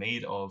is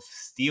made of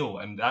steel,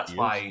 and that's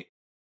He is. why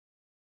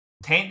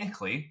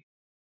technically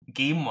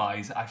game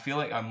wise, I feel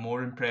like I'm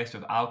more impressed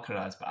with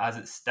Alcaraz, but as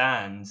it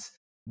stands,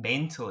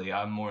 mentally,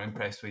 I'm more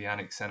impressed with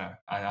Yannick Sinner,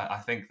 and I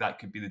think that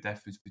could be the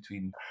difference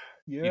between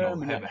Yeah, I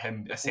mean, him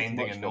they're both ascending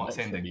much and for not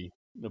much for ascending. me.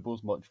 They're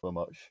both much for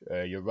much.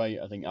 You're right.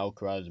 I think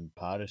Alcaraz in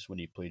Paris, when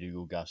he played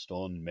Hugo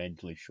Gaston,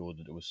 mentally showed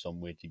that there was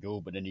some way to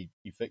go. But then he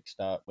fixed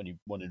that when he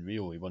won in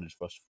Rio. He won his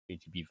first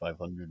ATP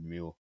 500 in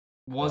Rio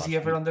Was he last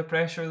ever week. under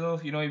pressure though?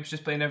 He was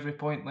just playing every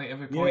point, like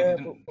every point. He Yeah,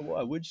 didn't. but what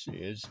I would say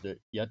is that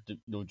he had to,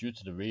 due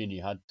to the rain, he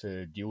had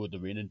to deal with the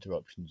rain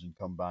interruptions and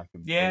come back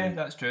and Yeah, play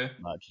that's true.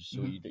 matches.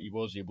 So Hmm. he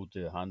was able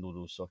to handle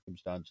those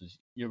circumstances.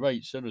 You're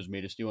right, Sinner's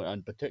made a steal,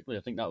 and particularly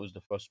I think that was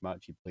the first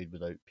match he played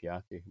without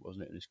Piatti,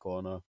 wasn't it, in his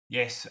corner?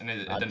 Yes, and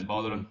it Had to didn't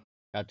bother deal him.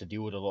 had to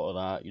deal with a lot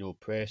of that,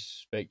 press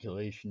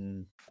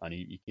speculation, and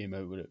he came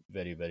out with it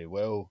very, very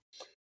well.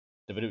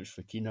 Davidovich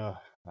Fekina,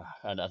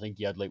 and I think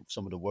he had like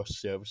some of the worst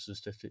service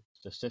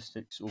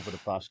statistics over the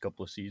past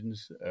couple of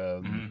seasons.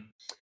 Hmm.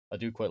 I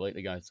do quite like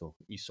the guy though.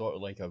 He's sort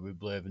of like a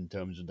Rublev in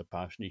terms of the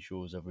passion he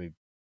shows every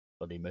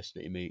bloody miss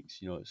that he makes.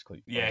 It's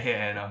quite Yeah, funny.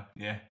 yeah, no,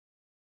 yeah,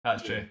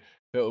 that's Yeah, true.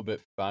 felt a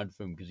bit bad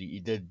for him because he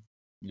did,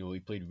 he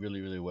played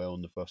really, really well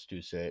in the first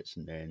two sets,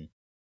 and then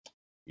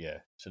yeah,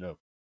 so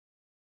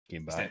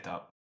came back. Stepped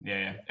up.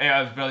 Yeah,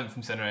 it was brilliant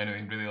from Sinner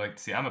anyway. Really like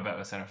to see. I'm a bit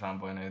of a Sinner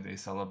fanboy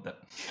nowadays, so I loved it.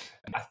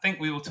 I think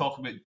we will talk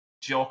about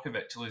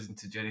Djokovic losing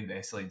to Jerry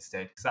Vesely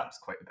instead, because that was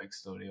quite a big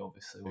story,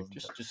 obviously, wasn't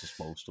it? Just a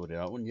small story,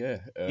 that one, yeah.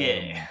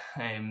 Yeah.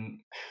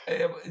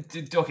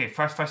 Okay,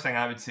 first thing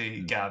I would say,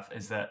 Mm, Gav,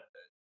 is that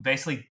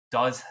Vesely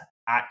does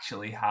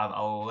actually have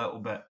a little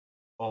bit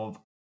of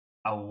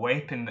a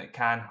weapon that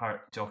can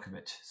hurt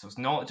Djokovic. So it's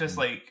not just mm,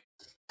 like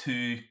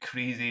two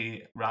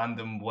crazy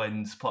random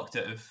wins plucked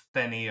out of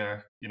thin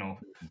air.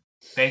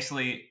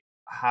 Vesely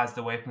has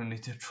the weaponry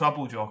to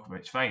trouble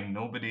Djokovic. Fine,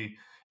 nobody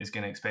is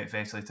going to expect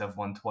Vesely to have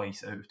won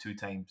twice out of two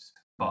times.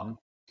 But mm-hmm.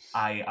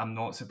 I am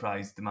not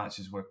surprised the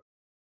matches were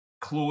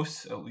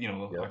close. Yep.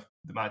 Or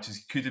the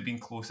matches could have been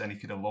close and he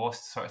could have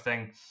lost, sort of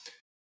thing.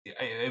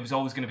 It was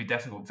always going to be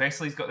difficult.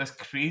 Vesely's got this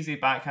crazy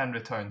backhand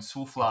return,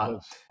 so He flat.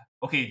 does.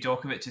 Okay,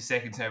 Djokovic's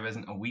second serve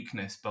isn't a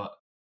weakness, but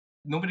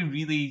nobody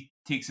really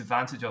takes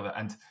advantage of it.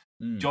 And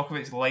Mm,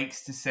 Djokovic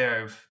likes to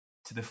serve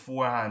to the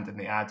forehand in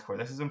the ad court.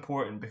 This is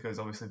important because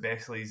obviously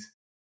Vesely's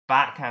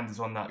backhand is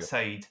on that yep.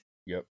 side.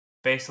 Yep.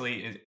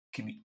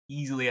 Can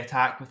easily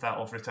attack with that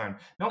off return.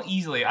 Not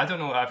easily. I don't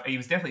know. He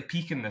was definitely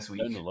peaking this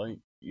week. Down the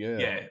line. Yeah.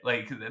 Yeah,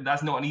 like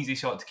that's not an easy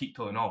shot to keep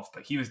pulling off,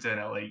 but he was doing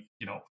it like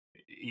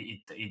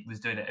he was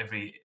doing it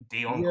every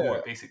day on Yeah.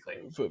 court basically.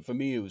 For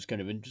me, it was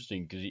kind of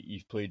interesting because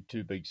he's played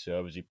two big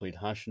servers. He played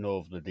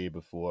Hashanov the day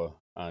before,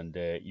 and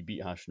he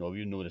beat Hashanov.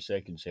 Even though the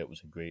second set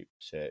was a great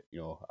set,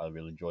 I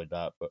really enjoyed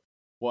that. But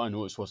what I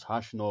noticed was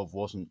Hashanov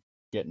wasn't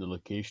getting the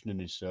location in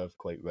his serve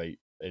quite right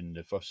in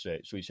the first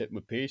set. So he's hitting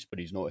with pace, but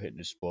he's not hitting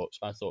his spots.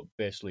 I thought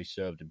Besley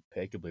served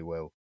impeccably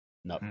well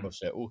in that Mhm. first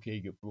set. Okay,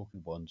 he got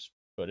broken once,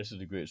 but this is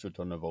the greatest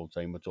return of all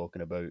time we're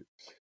talking about.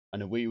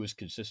 And the way he was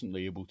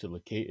consistently able to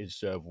locate his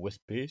serve with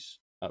pace,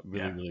 that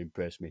really, Yeah, really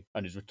impressed me.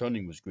 And his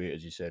returning was great,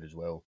 as you said as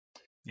well.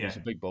 And yeah. he's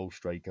a big ball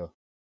striker.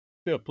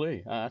 Fair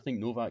play. I think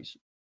Novak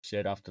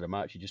said after the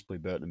match he just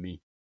played better than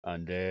me.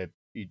 And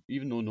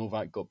even though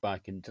Novak got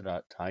back into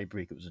that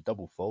tiebreak, it was a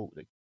double fault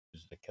that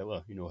was the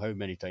killer. How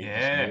many times have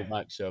you seen Yeah.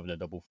 Novak serving a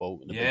double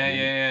fault in a big Yeah, moment?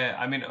 yeah,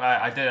 yeah. I mean,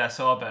 I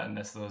saw a bit in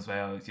this though as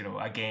well.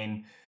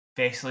 Again,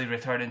 Vesely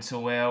returning so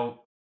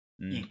well.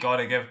 Mm. You got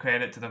to give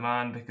credit to the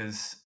man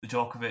because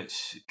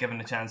Djokovic, given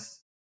the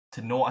chance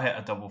to not hit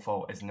a double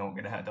fault, is not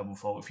going to hit a double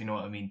fault. If you know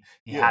what I mean,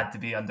 he Yeah, had to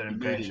be under he knew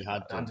that he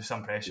had to. under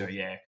some Yeah, pressure.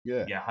 Yeah,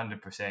 yeah, yeah,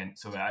 100%.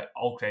 So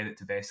all credit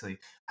to Vesely.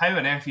 How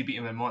on earth he beat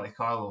him in Monte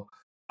Carlo?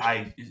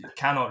 I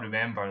cannot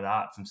remember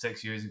that from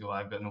 6 years ago.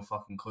 I've got no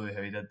fucking clue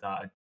how he did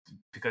that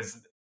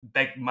because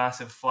big,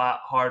 massive, flat,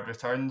 hard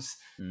returns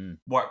mm,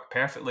 work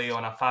perfectly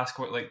on a fast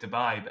court like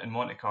Dubai, but in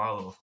Monte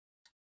Carlo,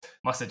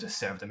 must have just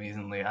served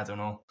amazingly. I don't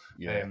know.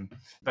 yeah,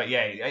 But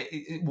yeah,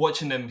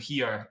 watching them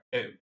here,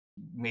 it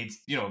made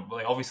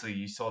like obviously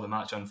you saw the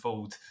match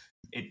unfold.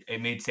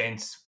 It made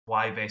sense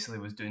why Vesely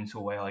was doing so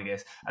well. I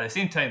guess at the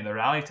same time, the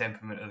rally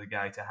temperament of the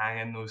guy to hang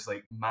in those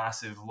like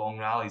massive long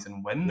rallies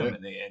and win yeah, them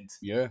at the end.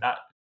 yeah, That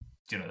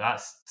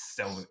that's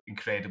still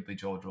incredibly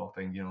jaw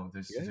dropping.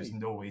 There's yeah.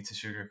 no way to It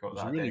sugarcoat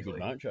was a that. really good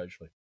Definitely. match,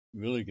 actually.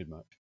 Really good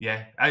match.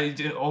 Yeah,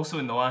 also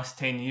in the last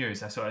 10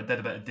 years, I sort of did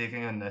a bit of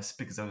digging on this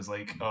because I was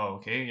like, oh,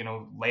 okay,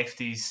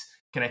 lefties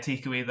can I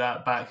take away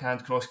that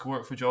backhand cross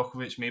court for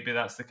Djokovic? Maybe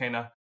that's the kind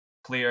of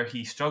player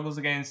he struggles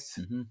against.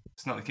 Mm-hmm.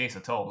 It's not the case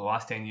at all. The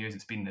last 10 years,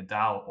 it's been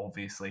Nadal,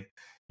 obviously.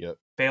 Yep.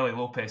 Belly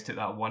Lopez took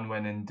that one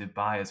win in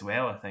Dubai as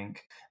well, I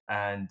think,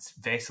 and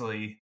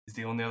Vesely is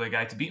the only other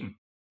guy to beat him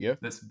Yeah.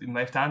 that's been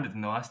left-handed in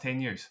the last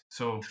 10 years.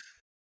 So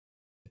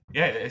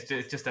yeah, it's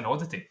just an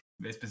oddity.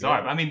 It's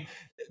bizarre. Yeah. I mean,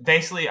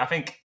 Vesely, I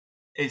think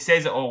it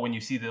says it all when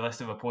you see the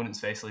list of opponents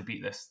Vesely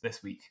beat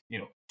this week.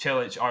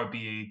 Cilic,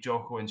 RBA,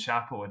 Joko, and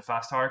Shapo in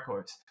fast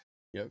hardcourts.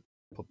 Yep.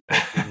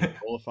 Possibly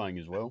qualifying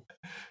as well.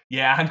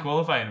 Yeah, and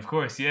qualifying, of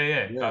course. Yeah,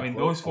 yeah. But I Yeah, mean,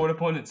 those qualifying. four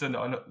opponents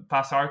on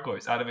past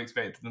hardcourts, I'd have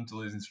expected them to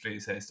lose in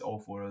straight sets to all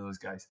four of those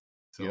guys.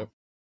 Yep. So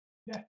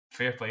yeah,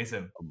 fair play to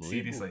him. Unbelievable.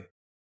 Seriously.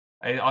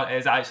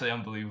 It's actually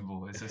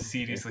unbelievable. It's a It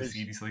seriously, is.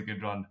 seriously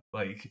good run.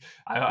 Like,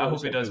 I Well, hope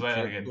it's he like does the well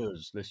Czech again.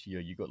 players this year.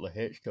 You got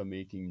Lehechka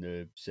making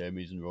the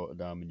semis in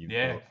Rotterdam, and you've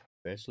Yeah, got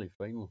Besley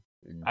final.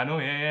 And I know.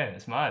 Yeah, yeah.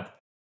 It's mad.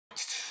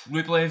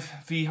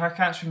 Rublev v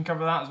Hurkacz, we can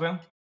cover that as well.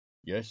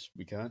 yes,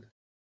 we can.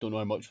 Don't know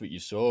how much what you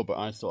saw, but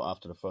I thought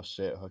after the first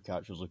set, her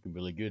catch was looking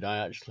really good. I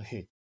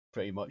actually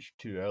pretty much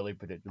too early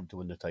predicted him to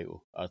win the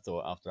title. I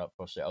thought after that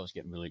first set, I was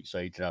getting really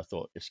excited. I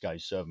thought this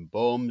guy's serving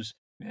bombs,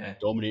 Yeah.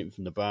 dominating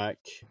from the back.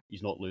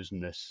 He's not losing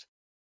this,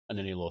 and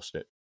then he lost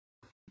it.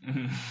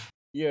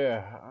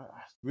 Yeah,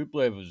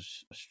 Rublev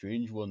was a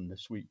strange one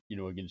this week.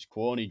 Against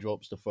Kwon, he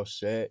drops the first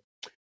set.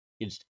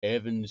 Against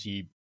Evans,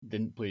 he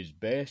didn't play his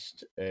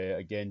best.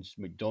 Against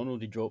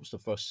McDonald, he drops the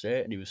first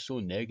set, and he was so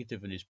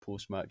negative in his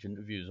post-match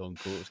interviews on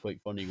court. It's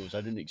quite funny. He goes,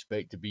 "I didn't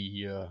expect to be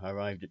here. I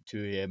arrived at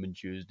 2 a.m. on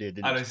Tuesday. I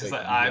didn't And it's just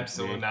expect like, to be here I'm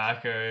so today.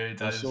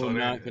 knackered. I'm I just so want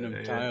knackered. I'm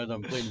to. tired.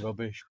 I'm playing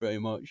rubbish, pretty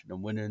much, and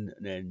I'm winning."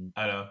 And then,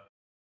 I know.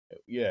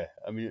 yeah,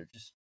 I mean, it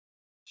just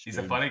He's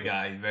a strange, funny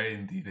guy, very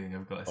endearing,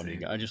 I've got to funny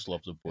say. guy. I just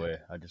love the Yeah. boy.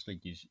 I just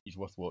think he's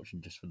worth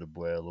watching just for the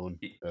boy alone.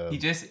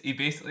 He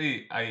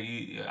basically, I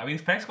mean,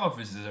 his press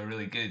conferences are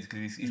really good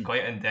because he's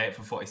quite in depth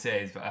with what he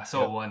says. But I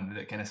saw Yep, one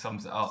that kind of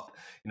sums it up.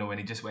 When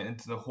he just went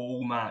into the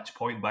whole match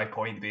point by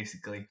point,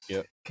 basically,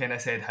 yep. kind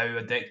of said how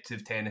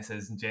addictive tennis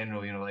is in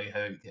general. Like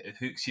how it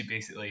hooks you.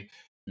 Basically,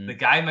 the Mm.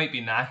 guy might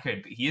be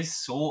knackered, but he is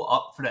so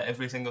up for it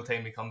every single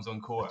time he comes on I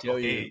court. tell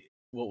you, Okay,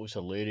 what was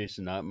hilarious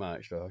in that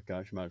match, the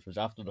catch match, was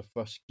after the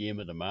first game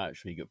of the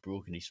match when he got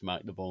broken, he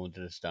smacked the ball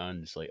into the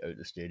stands, like out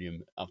the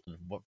stadium. After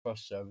the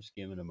first service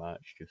game of the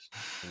match, just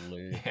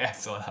hilarious. yeah, I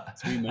saw that.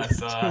 3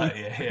 minutes, I saw that.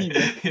 Yeah, yeah, 3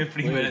 minutes yeah,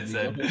 3 minutes he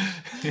won in.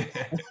 it.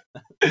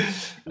 Even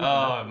Oh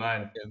after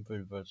man.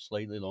 him for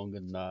slightly longer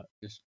than that,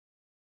 just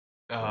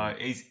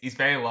He's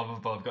very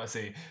lovable, I've got to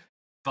say.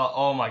 But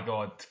oh my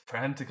god, for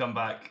him to come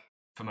back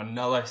from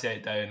another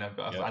set down, I've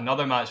got yep.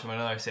 another match from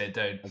another set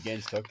down.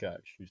 Against Turkach,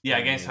 who's Yeah,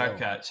 playing against really well.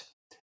 Hurkacz.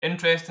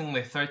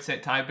 Interestingly, third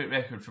set tiebreak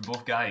record for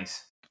both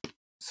guys.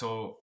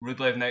 So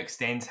Rublev now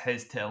extends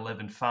his to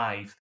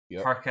 11-5.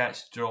 Yep.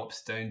 Hurkacz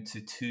drops down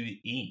to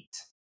 2-8.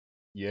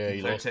 Yeah,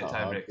 he third lost set that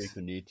tiebreaks. heartbreak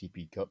on the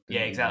ATP Cup. Yeah,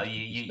 Didn't he?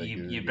 exactly.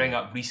 Santiago, You bring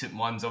up recent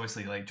ones,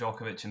 obviously, like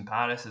Djokovic in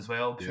Paris as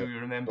well. I'm sure Yep. you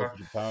remember. Djokovic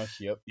in Paris,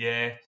 yep.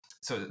 Yeah.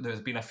 So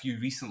there's been a few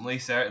recently,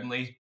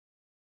 certainly.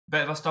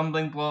 Bit of a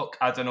stumbling block.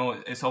 I don't know.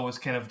 It's always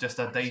kind of just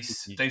a I just think he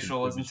needs to dice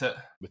roll, improve isn't his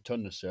it?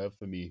 return to serve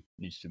for me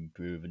needs to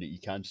improve, and you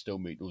can still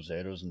make those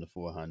errors in the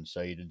forehand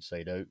side,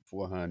 inside out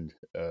forehand.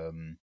 I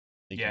think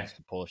he Yeah. needs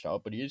to polish that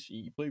up, but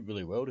he played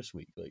really well this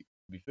week. Like,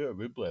 to be fair to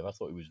Rublev, I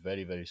thought he was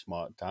very, very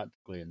smart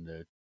tactically in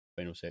the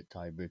final set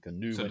tiebreaker.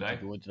 Knew So when did to I.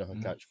 go into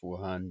the catch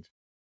forehand,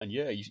 and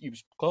yeah, he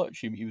was clutch.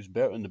 He was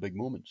better in the big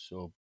moments.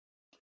 So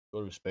got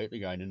to respect the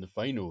guy. And in the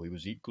final, he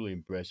was equally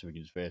impressive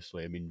against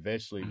Vesely. I mean,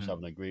 Vesely was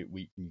having a great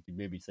week, and you could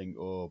maybe think,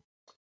 oh,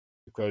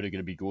 the crowd are going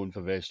to be going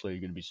for Vesely,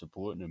 going to be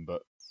supporting him.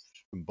 But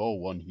from ball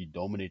one, he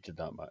dominated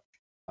that match.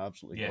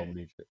 Absolutely Yeah.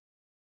 dominated it.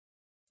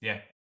 Yeah.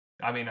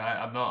 I mean,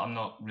 I'm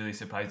not really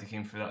surprised he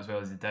came through that as well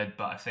as he did,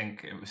 but I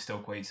think it was still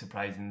quite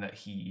surprising that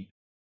he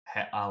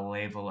hit a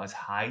level as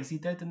high as he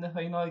did in the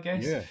final. I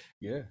guess Yeah,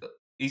 yeah.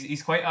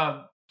 he's quite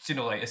a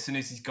like as soon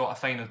as he's got a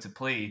final to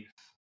play,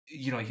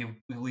 he'll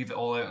leave it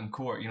all out on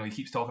court. He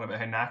keeps talking about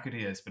how knackered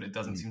he is, but it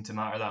doesn't Mm. seem to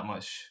matter that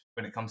much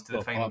when it comes to the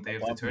Well, final day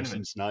of the apart from the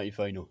tournament. Cincinnati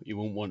final, he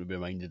won't want to be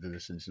reminded of the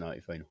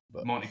Cincinnati final.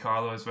 But Monte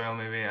Carlo as well,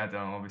 maybe. I don't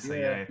know. Obviously,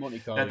 yeah, yeah. Monte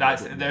That, Carlo got a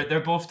that's bit they're more. they're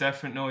both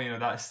different, though.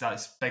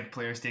 That's big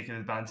players taking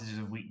advantages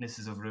of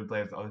weaknesses of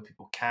Rublev that other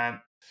people can't.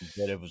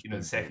 Zverev's The been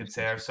pretty second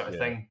serve sort of yeah.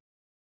 thing.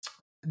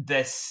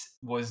 This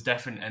was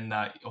different in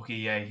that, okay,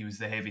 yeah, he was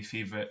the heavy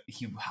favourite.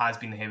 He has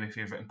been the heavy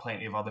favourite in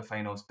plenty of other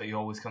finals, but he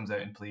always comes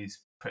out and plays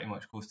pretty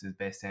much close to his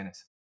best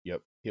tennis.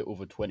 Yep, hit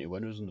over 20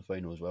 winners in the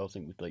final as well. I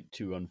think with like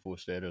 2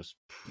 unforced errors.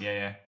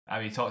 Yeah. I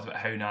mean, he talked about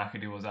how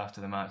knackered he was after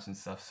the match and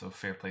stuff, so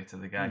fair play to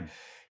the guy. Hmm.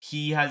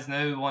 He has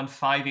now won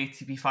 5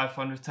 ATP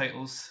 500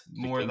 titles,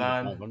 He's the more king of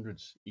than... the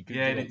 500s. He could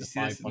Yeah, do did like you the see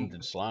this?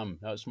 500 slam.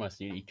 That's my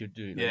theory. He could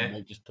do it. Yeah. He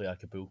might just play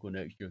Acapulco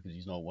next year because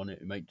he's not won it.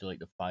 He might do like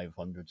the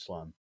 500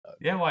 slam.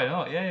 Yeah, why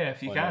not? Yeah,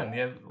 if you Why can. not?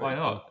 Yeah, why Pretty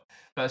not? cool.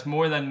 That's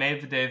more than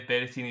Medvedev,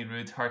 Berrettini,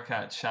 Ruud,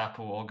 Hurkacz, Shapo,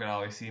 Olga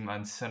Aliassime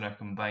and Sinner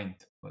combined,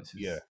 which is...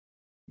 Yeah,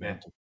 Yeah,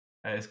 mental.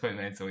 it's quite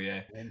mental,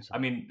 yeah. Mental. I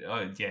mean,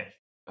 yeah,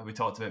 we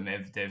talked about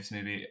Medvedev's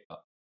maybe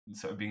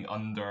sort of being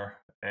under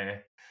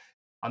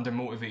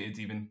motivated,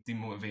 even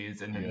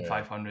demotivated in the Yeah.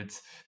 500s,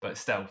 but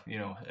still,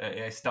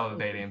 it's still a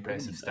very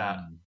impressive stat.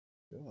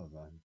 Oh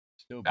man,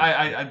 still.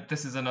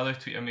 This is another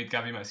tweet I made.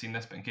 Gabby might have seen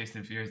this, but in case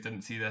the viewers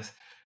didn't see this,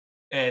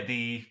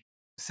 the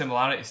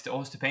similarities to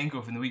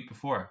Ostapenko from the week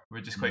before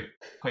were just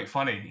quite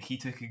funny. He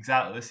took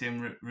exactly the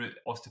same route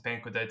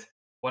Ostapenko did.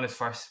 Won his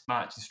first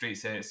match in straight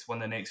sets, won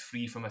the next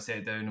 3 from a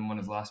set down, and won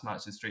his last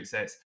match in straight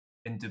sets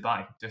in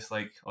Dubai, just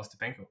like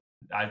Ostapenko.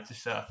 I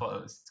thought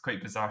it was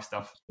quite bizarre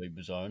stuff. It's quite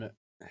bizarre, isn't it?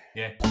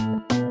 Yeah.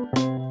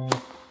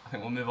 I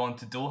think we'll move on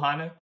to Doha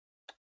now.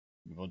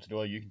 Move on to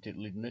Doha. You can take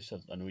the lead in this.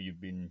 I know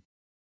you've been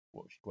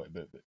watching quite a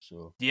bit of it,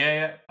 so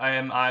Yeah.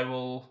 I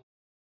will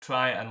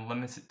try and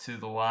limit it to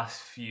the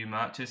last few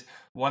matches.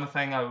 One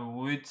thing I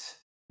would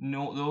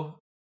note, though,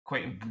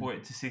 quite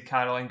important to say,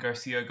 Caroline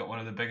Garcia got one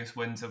of the biggest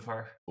wins of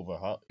her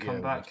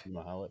comeback.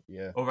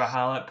 Over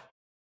Halep.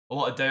 A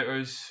lot of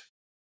doubters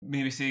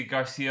maybe say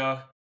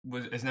Garcia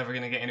is never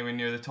going to get anywhere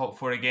near the top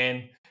 4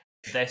 again.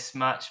 This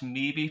match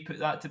maybe put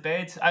that to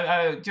bed.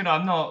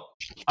 I'm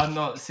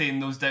not saying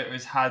those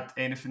doubters had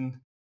anything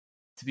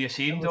to be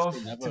ashamed of,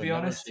 to be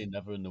honest. Never say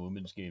never in the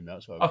women's game.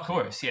 That's what. Of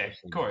course.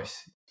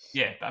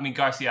 Yeah. But I mean,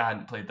 Garcia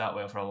hadn't played that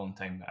well for a long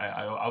time.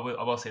 I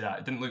will say that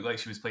it didn't look like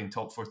she was playing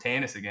top 4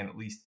 tennis again. At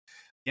least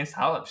against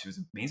Halep, she was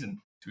amazing.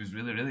 She was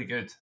really, really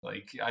good.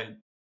 Like I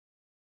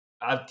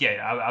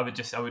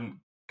wouldn't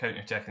count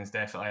your chickens.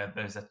 Definitely,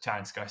 there's a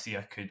chance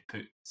Garcia could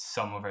put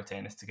some of her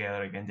tennis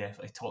together again.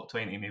 Definitely top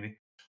 20, maybe.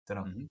 Don't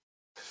know.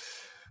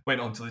 Went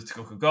on to lose to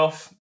Coco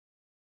Golf.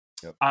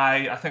 Yep.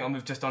 I think I'll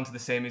move just on to the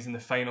semis in the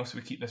final, so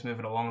we keep this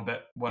moving along a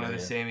bit. One of the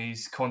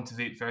semis,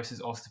 Kontaveit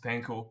versus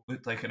Ostapenko,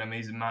 looked like an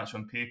amazing match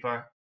on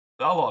paper.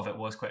 A lot of it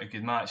was quite a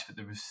good match, but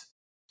there was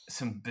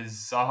some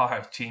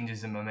bizarre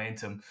changes in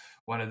momentum.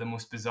 One of the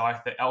most bizarre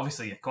things,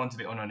 obviously,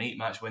 Kontaveit on an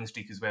 8-match win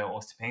streak as well,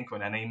 Ostapenko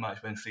on a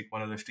 9-match win streak,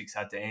 one of their streaks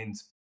had to end.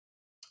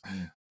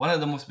 One of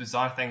the most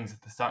bizarre things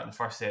at the start of the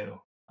first set,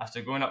 though,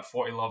 after going up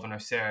 40-love on her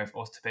serve,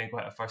 Ostapenko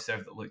hit a first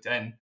serve that looked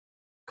in.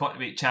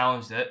 Kontaveit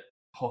challenged it.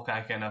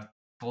 Hawkeye kind of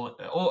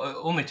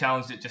only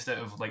challenged it just out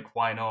of like,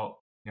 why not?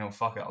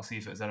 Fuck it, I'll see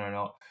if it's in or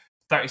not.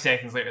 30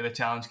 seconds later, the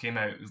challenge came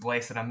out. It was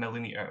less than a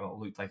millimetre. Well, it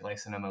looked like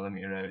less than a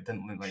millimetre out. It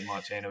didn't look like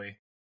much anyway.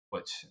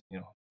 Which,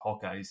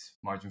 Hawkeye's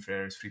margin for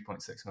error is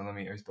 3.6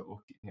 millimetres, but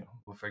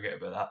we'll forget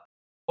about that.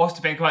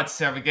 Ostapenko had to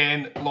serve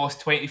again,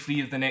 lost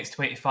 23 of the next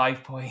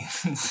 25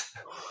 points.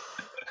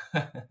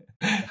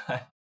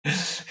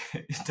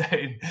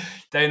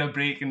 down a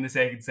break in the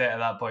second set at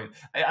that point.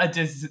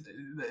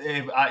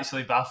 It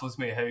actually baffles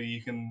me how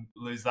you can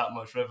lose that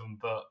much rhythm,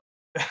 but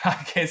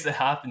I guess it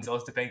happens.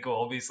 Ostapenko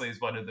obviously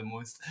is one of the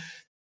most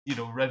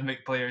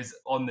rhythmic players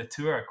on the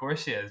tour. Of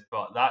course she is,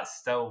 but that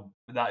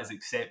is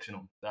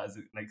exceptional. That is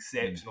an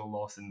exceptional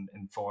loss in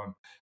form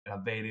in a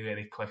very,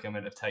 very quick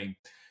amount of time.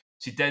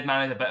 She did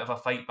manage a bit of a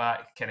fight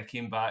back, kind of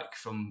came back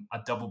from a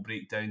double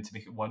breakdown to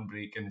make it one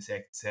break in the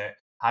second set,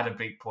 had a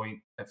break point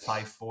at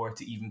 5-4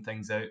 to even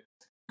things out.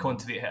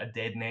 Kontaveit hit a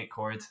dead net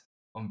cord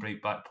on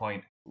break back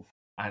point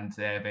and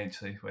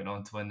eventually went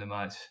on to win the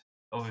match.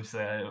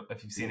 Obviously,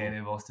 if you've seen any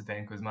of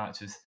Ostapenko's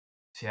matches,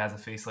 she has a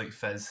face like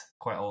Fizz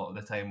quite a lot of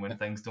the time when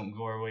things don't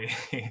go her way.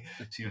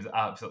 She was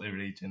absolutely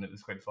raging. It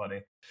was quite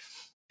funny.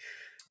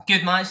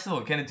 Good match though.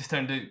 It kind of just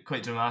turned out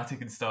quite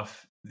dramatic and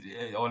stuff.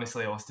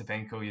 Honestly,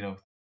 Ostapenko,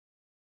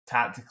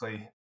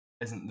 tactically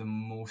isn't the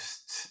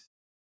most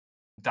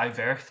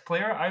diverse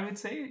player, I would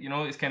say.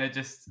 It's kind of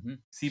just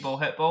see ball,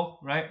 hit ball,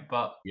 right?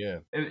 But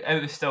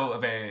it was still a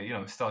very,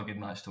 still a good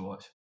match to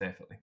watch,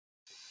 definitely.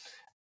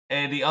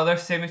 The other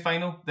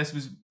semi-final, this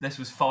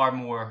was far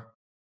more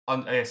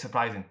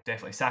surprising,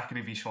 definitely.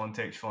 Sakkari v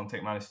Swiatek.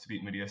 Swiatek managed to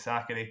beat Maria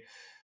Sakkari.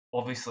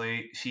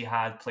 Obviously, she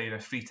had played her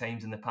 3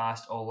 times in the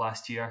past, all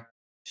last year.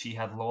 She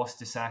had lost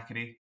to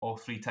Sakkari all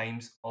 3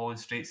 times, all in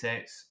straight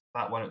sets.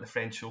 That one at the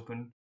French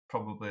Open,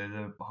 probably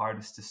the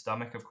hardest to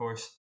stomach, of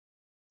course.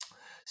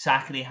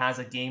 Sakkari has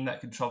a game that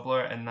can trouble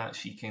her in that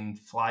she can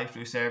fly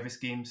through service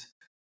games,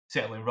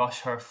 certainly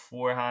rush her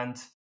forehand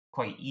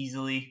quite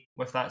easily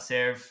with that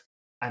serve,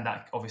 and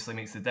that obviously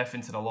makes the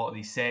difference in a lot of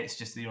these sets,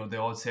 just the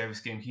odd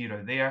service game here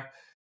or there.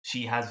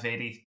 She has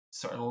very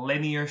sort of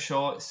linear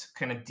shots,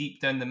 kind of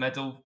deep down the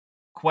middle,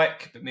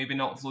 quick, but maybe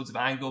not with loads of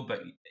angle,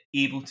 but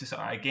able to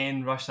sort of,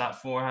 again, rush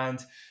that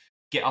forehand,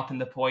 get up in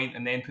the point,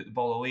 and then put the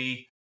ball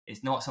away.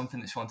 It's not something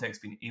that Swiatek's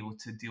been able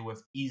to deal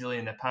with easily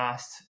in the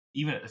past,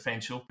 even at the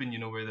French Open,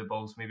 where the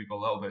balls maybe go a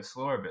little bit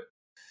slower, but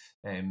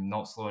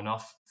not slow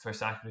enough for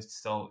Sakkari to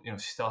still, she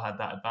still had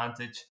that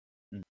advantage.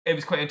 It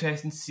was quite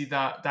interesting to see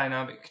that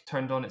dynamic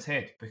turned on its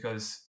head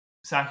because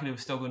Sakkari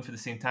was still going for the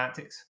same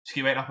tactics.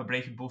 She went up a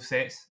break in both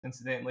sets,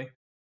 incidentally,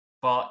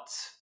 but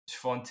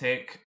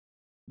Swiatek,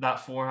 that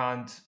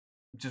forehand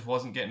just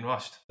wasn't getting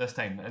rushed this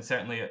time, and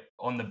certainly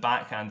on the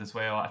backhand as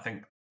well. I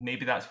think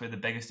maybe that's where the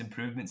biggest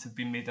improvements have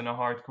been made in a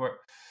hard court.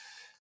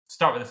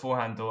 Start with the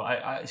forehand though.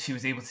 She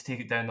was able to take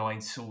it down the line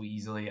so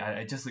easily.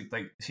 It just looked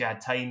like she had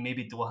time.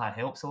 Maybe Doha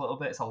helps a little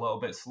bit. It's a little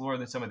bit slower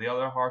than some of the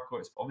other hard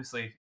courts.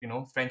 Obviously,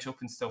 French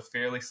Open's still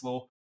fairly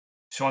slow.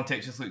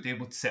 Swiatek just looked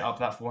able to set up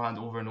that forehand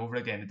over and over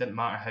again. It didn't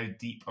matter how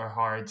deep or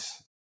hard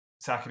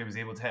Sakkari was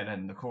able to hit it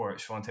in the court.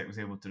 Swiatek was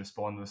able to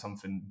respond with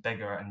something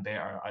bigger and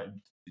better.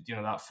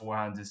 That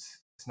forehand it's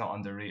not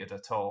underrated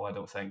at all, I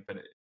don't think, but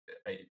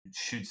it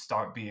should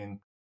start being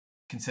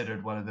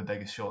considered one of the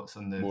biggest shots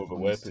on the more of a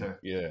weapon. Tour.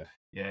 Yeah.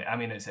 I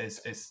mean,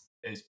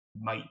 it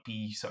might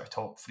be sort of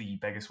top 3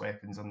 biggest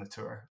weapons on the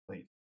tour,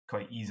 like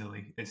quite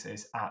easily.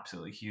 It's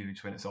absolutely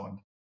huge when it's on.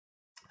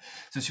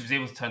 So she was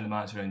able to turn the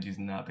match around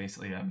using that,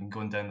 basically. I mean,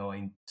 going down the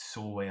line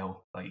so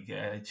well. Like,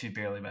 she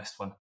barely missed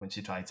one when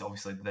she tried. So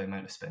obviously, the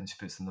amount of spin she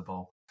puts in the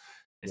ball,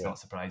 it's not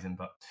surprising.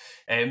 But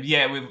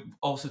we've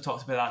also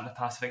talked about that in the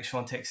past. I think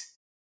Swiatek's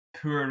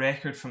poor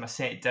record from a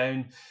set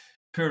down,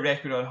 poor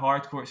record on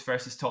hard courts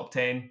versus top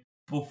 10.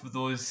 Both of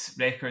those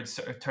records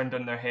sort of turned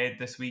on their head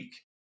this week.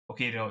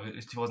 Okay,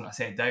 she wasn't a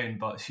set down,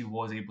 but she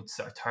was able to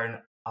sort of turn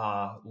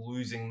a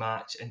losing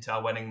match into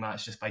a winning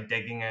match just by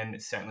digging in.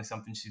 It's certainly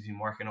something she's been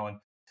working on.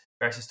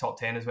 Versus top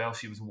 10 as well,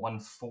 she was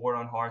 1-4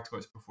 on hard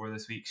courts before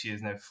this week. She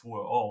is now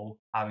 4-all,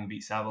 having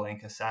beat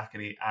Sabalenka,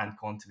 Sakkari, and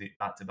Kontaveit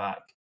back to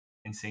back.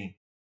 Insane.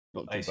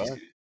 Not too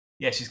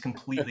bad. She's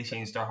completely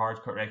changed her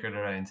hard court record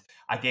around.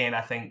 Again,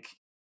 I think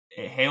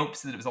it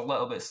helps that it was a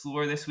little bit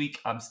slower this week.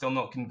 I'm still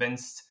not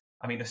convinced.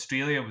 I mean,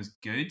 Australia was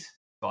good,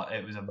 but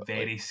it was a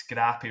very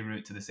scrappy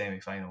route to the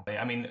semi-final.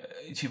 I mean,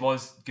 she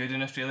was good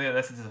in Australia.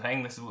 This is the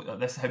thing. This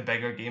is how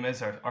big her game is.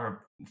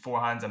 Her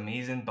forehand's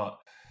amazing, but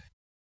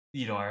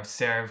our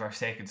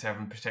second serve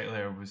in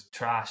particular was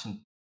trash, and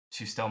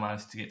she still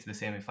managed to get to the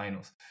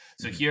semi-finals.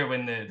 So here,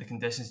 when the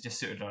conditions just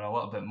suited her a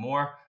little bit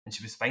more, and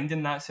she was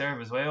finding that serve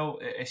as well,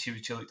 she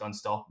looked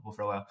unstoppable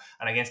for a while.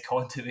 And against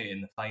Kontaveit in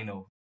the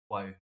final,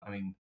 wow! I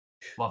mean,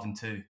 loving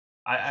too.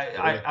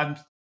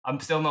 I'm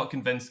still not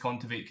convinced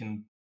Kontaveit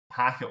can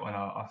hack it on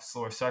a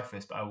slower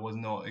surface, but I was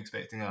not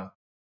expecting a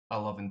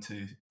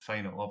 11-2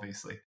 final,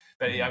 obviously.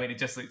 But yeah, I mean, it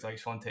just looked like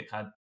Swiatek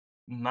had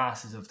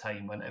masses of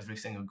time on every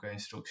single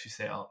ground stroke she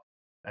set up,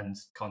 and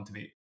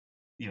Kontaveit,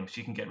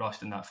 she can get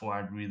rushed in that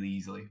forehand really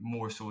easily,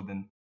 more so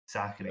than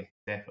Sakari,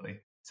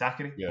 definitely.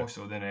 Sakari, more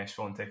so than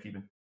Swiatek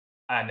even.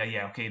 And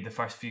yeah, okay, the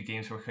first few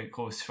games were quite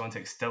close.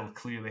 Swiatek still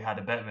clearly had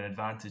a bit of an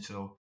advantage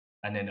though,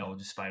 and then it all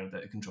just spiraled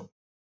out of control.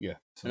 Yeah,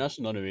 and that's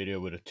another area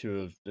where the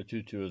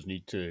two tours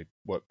need to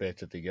work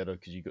better together,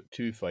 because you've got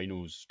two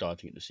finals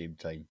starting at the same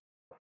time.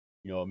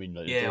 You know what I mean?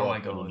 Like the Yeah, oh Doha my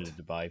final God. and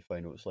the Dubai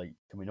final. It's like,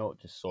 can we not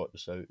just sort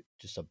this out?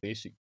 Just a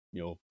basic,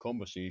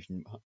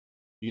 conversation.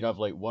 You'd have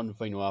like one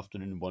final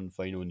afternoon, one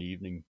final in the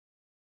evening.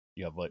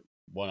 You have like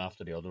one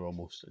after the other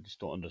almost. I just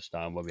don't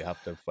understand why we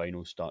have to have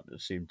finals start at the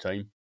same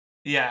time.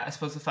 Yeah, I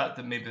suppose the fact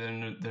that maybe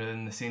they're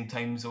in the same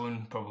time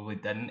zone probably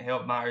didn't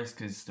help matters,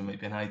 because there might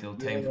be an ideal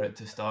time for it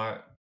to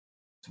start,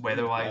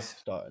 weather-wise.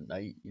 Start at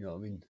night, you know what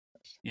I mean?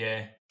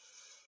 Yeah,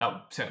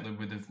 that certainly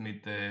would have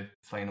made the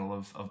final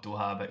of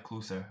Doha a bit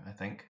closer, I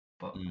think.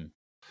 But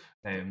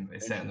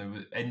it certainly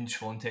was in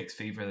Swiatek's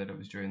favour that it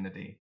was during the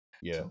day.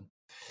 Yeah. So,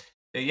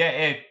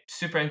 yeah,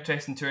 super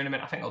interesting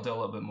tournament. I think I'll do a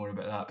little bit more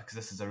about that, because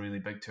this is a really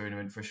big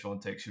tournament for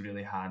Swiatek. She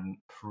really hadn't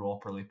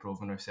properly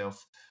proven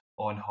herself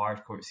on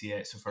hard courts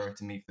yet, so for her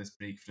to make this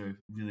breakthrough,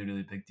 really,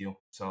 really big deal.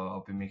 So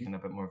I'll be making a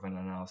bit more of an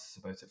analysis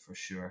about it for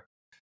sure.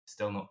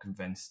 Still not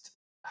convinced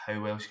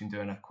how well she can do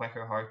on a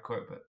quicker hard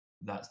court, but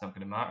that's not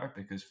going to matter,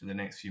 because for the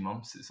next few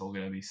months it's all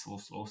going to be slow.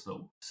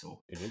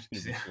 So it is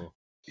going to be slow.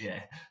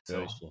 Yeah,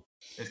 very so slow.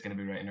 It's going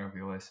to be right in our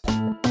wheelhouse.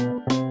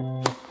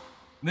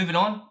 Moving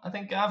on, I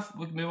think, Gav,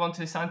 we can move on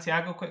to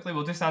Santiago quickly.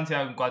 We'll do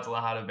Santiago and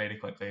Guadalajara very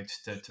quickly,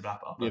 just to wrap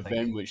it up. The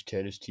event which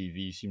Tennis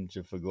TV seemed to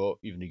have forgot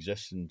even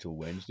existed until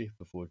Wednesday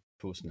before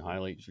posting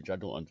highlights, which I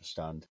don't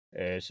understand.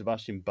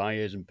 Sebastian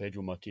Baez and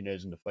Pedro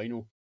Martinez in the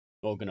final.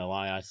 Not going to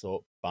lie, I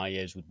thought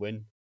Baez would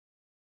win,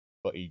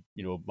 but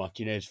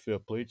Martinez fair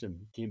play to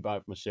him. He came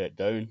back from a set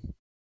down,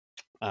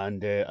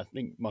 and I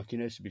think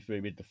Martinez, to be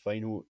fair, made the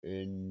final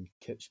in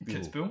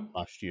Kitzbühel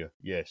last year.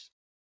 Yes.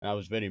 And I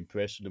was very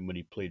impressed with him when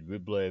he played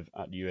Rublev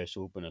at the US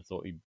Open. I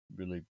thought he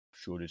really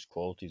showed his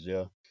qualities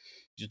there.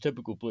 He's a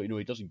typical player,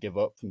 he doesn't give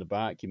up from the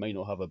back. He might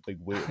not have a big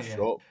weight of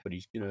shot, but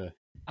he's gonna.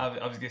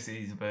 I was gonna say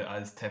he's about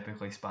as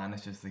typically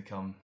Spanish as they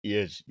come. He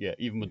is, yeah.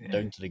 Even with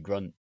down to the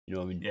grunt, you know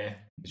what I mean. Yeah.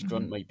 His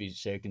grunt might be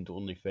second to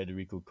only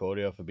Federico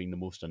Coria for being the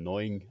most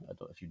annoying.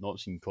 If you've not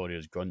seen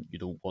Coria's grunt, you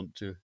don't want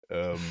to.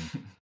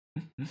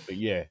 But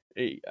yeah,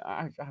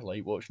 I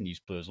like watching these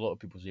players. A lot of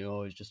people say,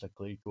 "Oh, he's just a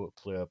clay court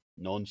player."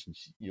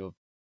 Nonsense.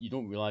 You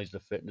don't realise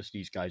the fitness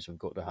these guys have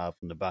got to have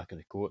from the back of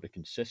the court, the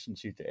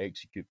consistency to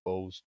execute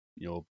balls,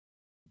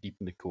 deep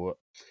in the court,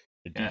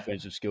 the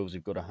defensive skills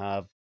they've got to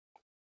have.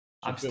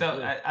 I'm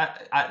still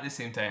at the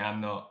same time.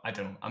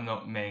 I'm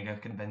not mega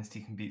convinced he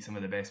can beat some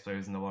of the best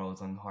players in the world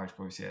on hard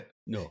courts yet.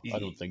 No, I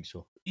don't think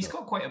so. He's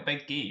got quite a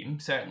big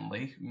game,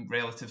 certainly,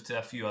 relative to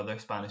a few other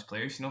Spanish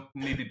players.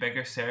 Maybe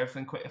bigger serve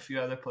than quite a few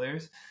other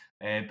players.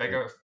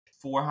 Bigger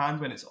forehand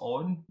when it's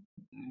on.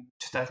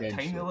 Just a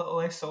tiny little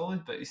less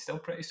solid, but he's still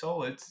pretty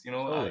solid.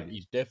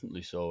 He's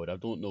definitely solid. I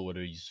don't know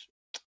whether he's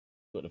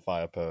got the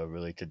firepower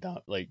really to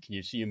that. Like, can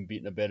you see him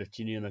beating a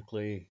Berrettini on a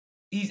clay?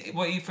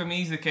 For me,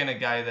 he's the kind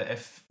of guy that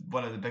if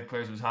one of the big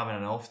players was having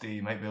an off day,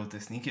 he might be able to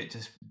sneak it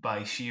just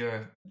by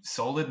sheer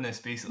solidness.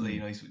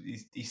 Basically,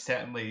 he's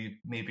certainly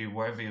maybe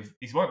worthy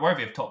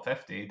of top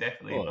 50,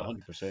 definitely. Oh,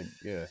 100%,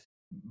 yeah.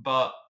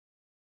 But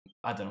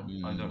I don't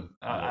know.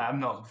 I'm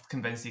not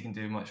convinced he can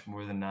do much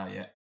more than that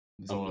yet.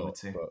 Is all I would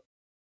say.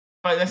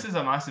 But this is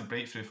a massive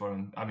breakthrough for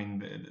him. I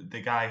mean, the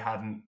guy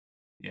hadn't.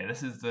 Yeah,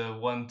 this is the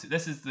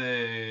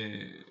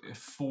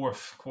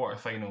fourth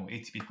quarterfinal,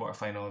 ATP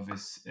quarterfinal of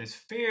his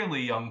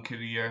fairly young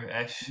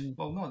career-ish.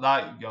 Well, not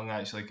that young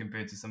actually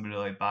compared to somebody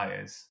like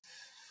Baez.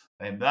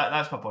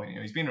 That's my point.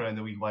 He's been around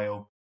a wee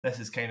while.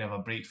 This is kind of a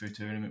breakthrough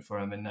tournament for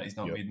him in that he's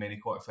not made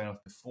many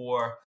quarterfinals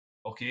before.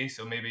 Okay,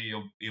 so maybe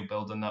he'll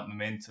build on that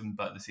momentum,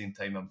 but at the same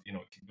time, it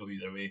can go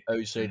either way.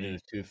 Outside of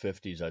the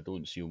 250s, I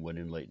don't see him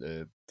winning like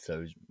the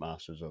 1000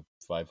 Masters or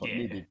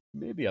 500. Yeah.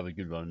 Maybe have a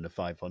good run in the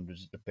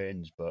 500s. It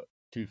depends, but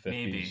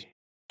 250s.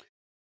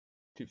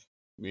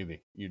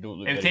 Maybe you don't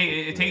look.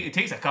 It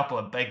takes a couple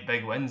of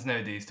big wins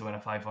nowadays to win a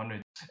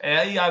 500.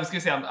 I was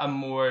gonna say I'm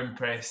more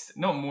impressed.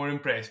 Not more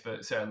impressed,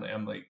 but certainly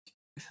I'm like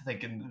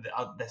thinking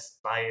this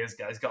Baez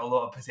guy's got a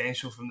lot of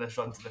potential from this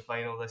run to the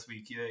final this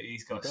week.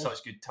 He's got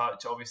such good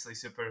touch, obviously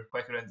super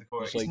quick around the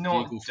court. He's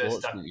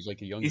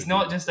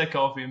not just a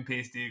copy and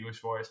paste Diego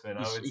Schwartzman.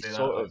 I would say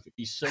that.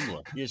 He's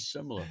similar. He is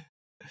similar.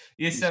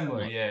 He's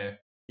similar, yeah.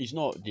 He's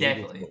not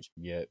Diego Schwartzman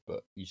yet,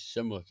 but he's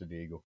similar to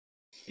Diego.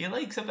 He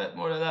likes a bit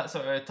more of that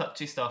sort of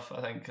touchy stuff,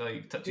 I think,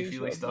 like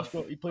touchy-feely stuff.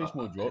 He plays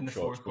more drop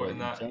shots, but in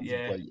terms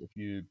of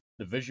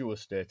the visual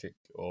aesthetic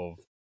of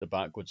the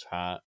backwards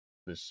hat,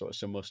 the sort of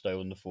similar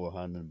style in the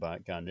forehand and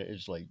backhand, it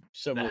is like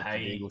similar to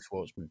Diego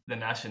Schwartzman. The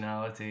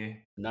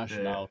nationality.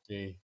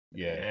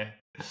 Yeah.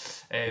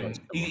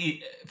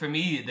 For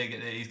me,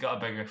 he's got a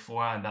bigger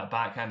forehand. That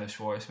backhand of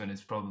Schwartzman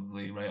is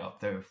probably right up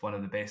there with one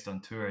of the best on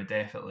tour,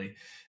 definitely.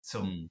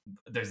 So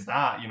there's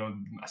that. You know,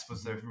 I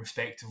suppose their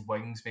respective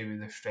wings, maybe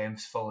their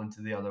strengths fall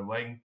into the other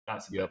wing.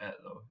 That's about it,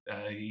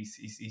 though.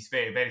 He's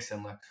very, very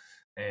similar.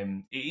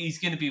 He's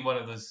going to be one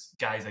of those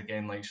guys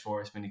again, like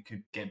Schwartzman. He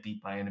could get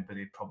beat by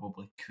anybody.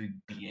 Probably could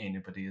beat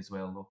anybody as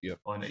well, though. Yep.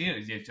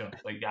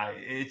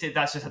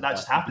 That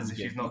just happens if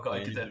you've not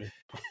got a good.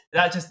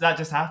 That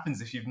just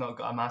happens if you've not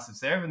got a massive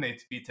serving there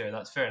to beat her.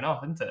 That's fair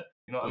enough, isn't it?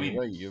 You know what I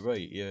mean? You're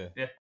right. Yeah.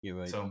 You're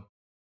right. So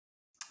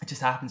it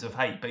just happens with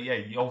height, but yeah,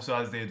 he also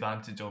has the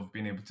advantage of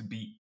being able to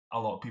beat a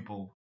lot of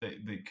people that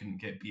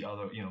couldn't get beat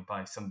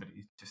by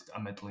somebody, just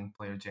a middling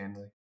player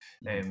generally.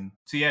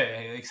 So yeah,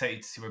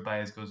 excited to see where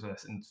Baez goes with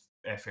this, and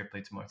fair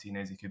play to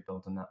Martinez. He could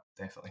build on that,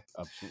 definitely.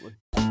 Absolutely.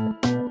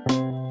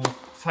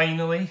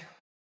 Finally,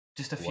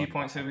 just a few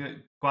points about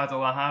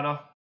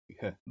Guadalajara.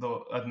 Yeah.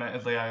 Though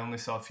admittedly I only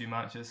saw a few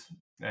matches.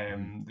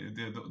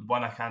 The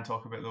one I can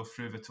talk about though,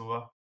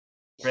 Fruhvirtova,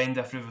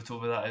 Brenda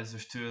Fruhvirtova, that is.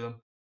 There's two of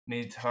them.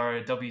 Made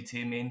her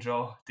WTA main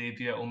draw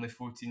debut at only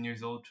 14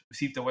 years old.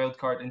 Received a wild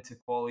card into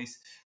qualies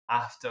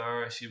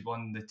after she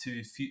won the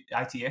two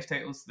ITF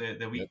titles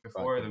the week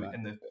before, in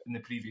the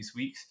previous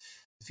weeks.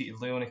 Defeated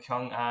Leonie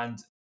Kung and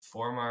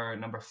former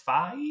number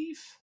 5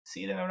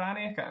 Sarah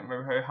Errani. I can't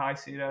remember how high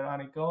Sarah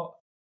Errani got.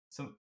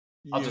 So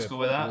I'll just go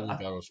with that. Roland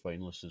Garros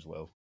finalist as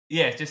well.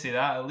 Yeah, just say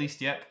that at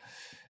least. Yep.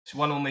 She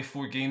won only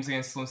 4 games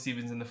against Sloane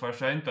Stephens in the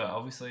first round, but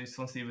obviously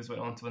Sloane Stephens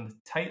went on to win the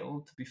title,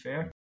 to be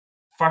fair.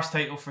 First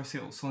title for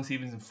Sloane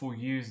Stephens in 4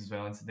 years as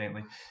well,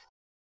 incidentally.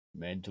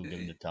 Mental,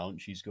 given the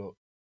talent she's got.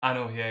 I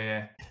know,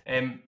 yeah.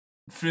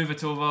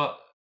 Fruhvirtova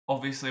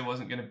obviously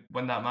wasn't going to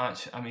win that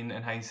match. I mean,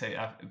 in hindsight,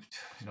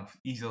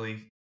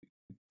 easily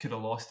could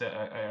have lost it,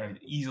 or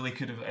easily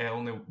could have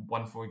only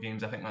won 4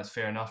 games. I think that's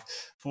fair enough.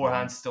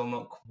 Forehand's still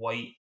not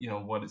quite,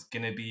 what it's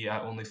going to be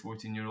at only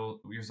 14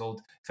 years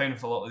old. Found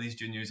with a lot of these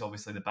juniors,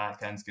 obviously the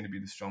backhand's going to be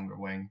the stronger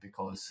wing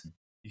because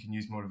you can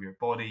use more of your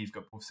body. You've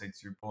got both sides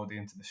of your body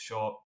into the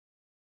shot.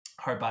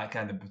 Her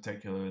backhand in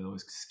particular, though,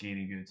 is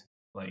scary good.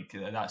 Like,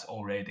 that's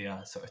already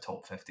a sort of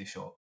top 50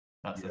 shot.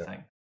 That's the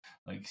thing.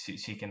 Like,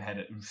 she can hit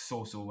it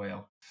so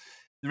well.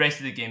 The rest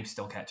of the game's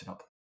still catching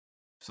up.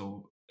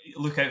 So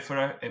look out for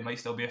her. It might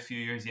still be a few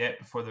years yet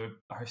before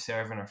her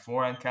serve and her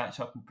forehand catch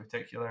up in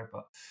particular,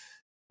 but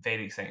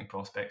very exciting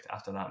prospect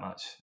after that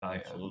match.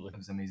 It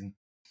was amazing.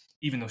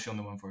 Even though she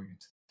only won 4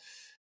 games.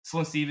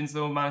 Sloane Stephens,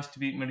 though, managed to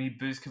beat Marie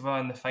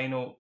Buzkova in the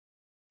final.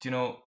 Do you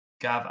know,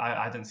 Gav,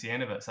 I didn't see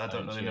any of it, so I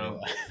don't really know.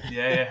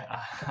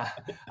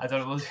 I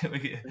don't know.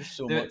 There's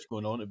so much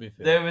going on, to be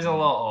fair. There was a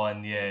lot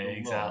on,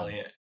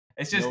 exactly.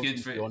 It's just good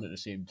for on at the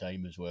same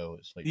time as well.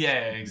 It's like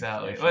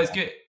exactly. Well, it's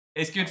good.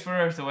 It's good for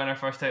her to win her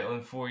first title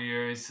in 4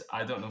 years.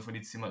 I don't know if we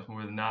need to see much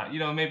more than that.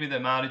 Maybe the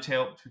marriage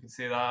helped. We can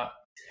say that.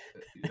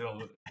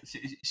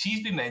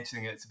 She's been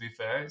mentioning it. To be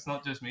fair, it's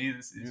not just me.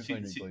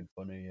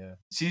 Funny, yeah.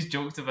 She's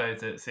joked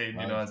about it, saying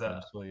as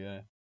a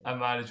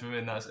married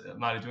woman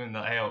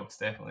that helps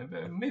definitely,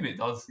 but maybe it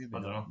does. I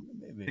don't know.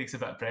 Maybe. Takes a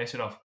bit of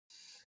pressure off.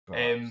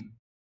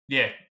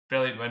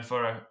 Brilliant win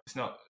for her. It's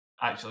not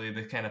actually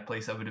the kind of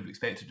place I would have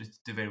expected her to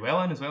do very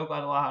well in as well,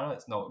 Guadalajara.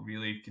 It's not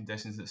really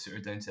conditions that suit her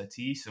down to a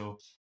T, so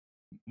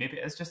maybe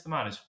it is just the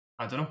marriage.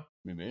 I don't know.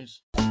 Maybe it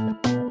is.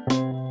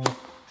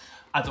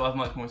 I don't have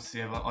much more to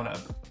say on it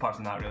apart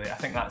from that, really. I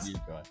think that's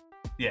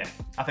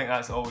I think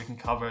that's all we can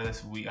cover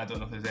this week. I don't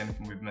know if there's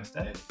anything we've missed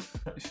out.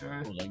 Pretty sure.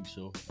 I don't think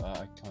so.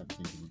 I can't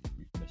think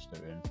we've missed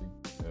out anything.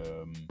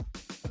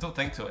 I don't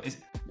think so.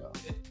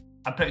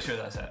 I'm pretty sure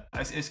that's it.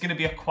 It's going to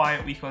be a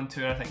quiet week on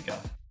tour, I think,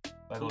 Gav.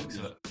 By the looks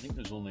of it. I think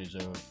there's only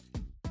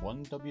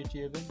 1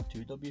 WTA event,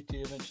 2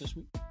 WTA events this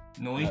week.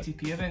 No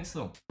ATP events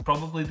though.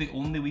 Probably the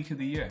only week of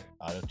the year.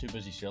 They're too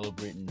busy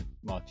celebrating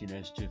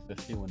Martinez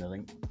 250 one, I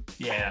think.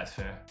 Yeah, that's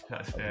fair.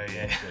 That's fair,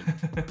 yeah.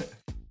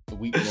 A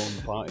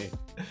week-long party.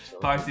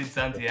 Party in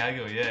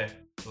Santiago, yeah.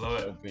 Love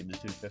it. Celebrating the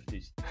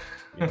 250s.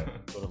 Yeah,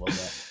 gotta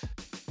love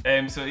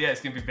that. So yeah,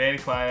 it's going to be very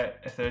quiet.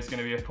 If there's going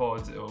to be a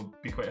pod, it'll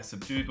be quite a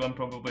subdued one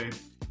probably.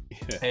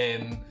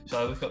 Yeah. Shall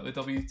I look up the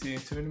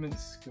WTA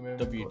tournaments?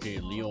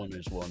 WTA Lyon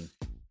is one.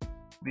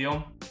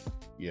 Lyon?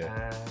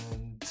 Yeah.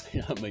 And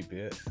that might be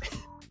it.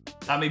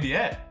 That may be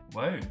it.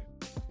 Wow.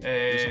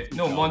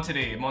 No,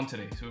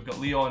 Monterrey. So we've got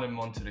Lyon and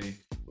Monterrey.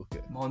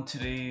 Okay.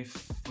 Monterrey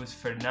was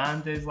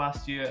Fernandez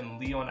last year, and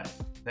Lyon, I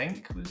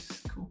think,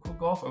 was Coco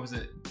Gauff, or was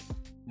it?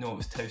 No, it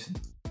was Towson.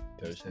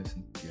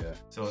 Towson. Yeah.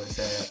 So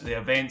it's the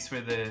events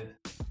where the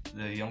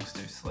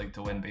youngsters like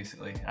to win.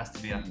 Basically, it has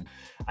to be a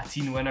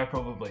teen winner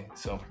probably.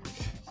 So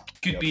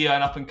could be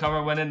an up and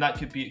comer winning. That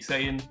could be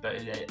exciting. But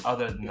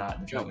other than that,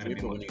 there's not going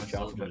to be much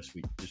challenger this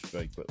week. Just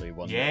very quickly,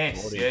 one.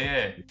 Yes,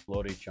 the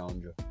Flory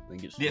challenger. I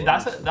think it's. Yeah,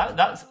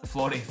 that's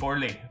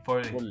Forlì.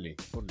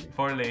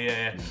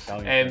 Yeah.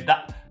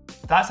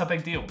 That's a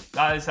big deal.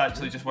 That is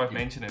actually just worth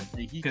mentioning.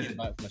 He came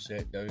back from a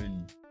set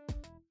down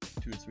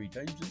 2 or 3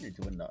 times, didn't he,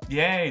 to win that?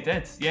 Yeah, he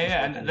did.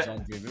 Yeah. And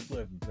Andrei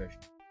Rublev impression.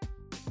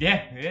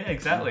 Yeah,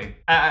 exactly.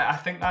 I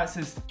think that's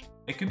his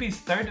It could be his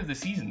third of the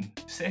season.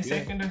 Say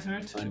second or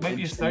third. It might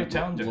be his third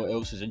challenger. What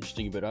else is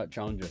interesting about that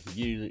challenger?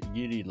 Yuri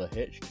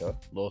Lehechka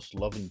lost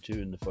 11-2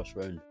 in the first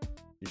round.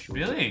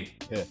 Really?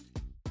 Yeah.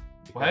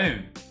 Wow,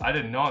 I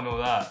did not know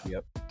that.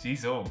 Yep.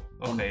 Jeez,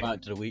 okay.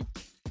 Back to the week.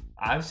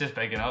 I was just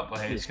bigging up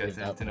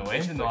Lehechka to no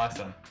end in the last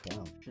one.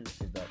 Damn, should have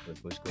said that for the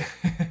quiz.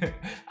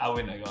 I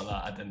wouldn't have got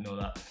that. I didn't know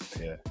that.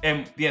 Yeah.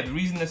 The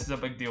reason this is a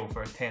big deal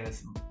for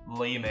tennis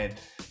laymen,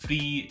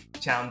 3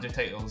 challenger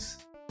titles.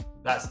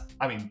 That's,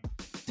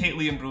 take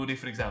Liam Brody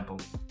for example,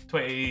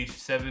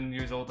 27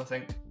 years old, I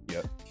think.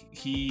 Yep.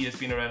 He has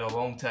been around a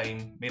long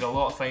time, made a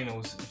lot of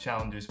finals of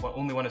challengers, but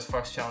only won his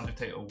first challenger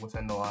title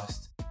within the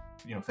last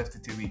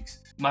 52 weeks.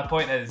 My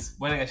point is,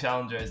 winning a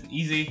challenger isn't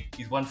easy.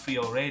 He's won 3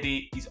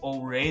 already. He's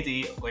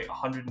already like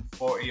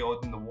 140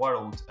 odd in the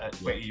world at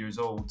 20 years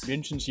old. It'd be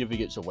interesting to see if he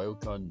gets a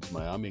wild card into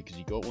Miami, because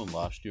he got one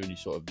last year and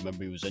he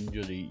remember he was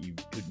injured. He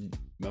couldn't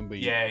remember.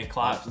 He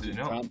collapsed, didn't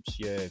he? Cramps,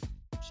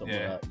 something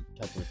like that. He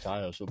had to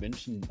retire. So it'll be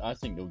interesting. I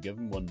think they'll give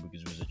him one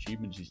because of his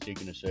achievements. He's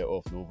taken a set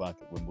off Novak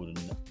at Wimbledon.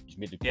 He's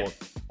made the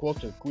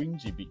quarter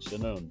Queens. He beat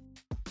Sinner in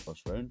the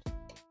first round.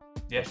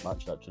 First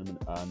match that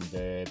tournament,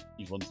 and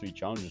he's won 3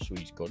 challenges, so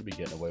he's got to be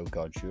getting a wild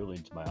card surely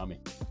into Miami.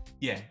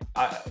 Yeah,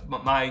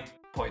 my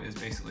point is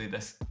basically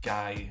this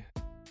guy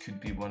could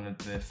be one of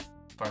the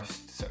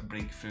first sort of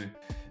breakthrough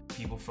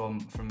people from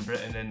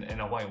Britain in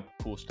a while.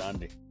 Post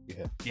Andy,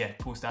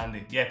 post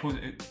Andy,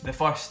 the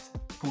first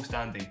post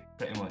Andy,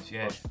 pretty much.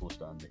 First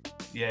post Andy.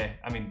 Yeah,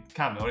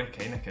 Cam Norrie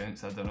kind of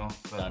counts. I don't know.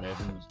 But Dan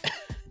Evans.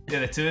 Yeah,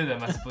 the two of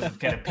them, I suppose, have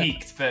kind of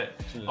peaked, but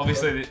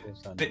obviously,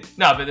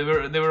 but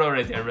they were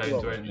already around,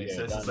 weren't they?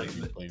 So this is like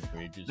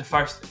the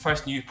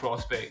first new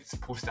prospects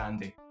post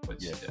Andy,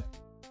 which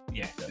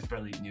it's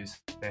brilliant news,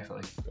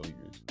 definitely. Brilliant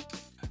news.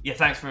 Yeah,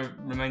 thanks for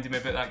reminding me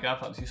about that,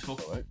 Gav. That was useful.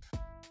 All right.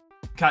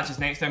 Catch us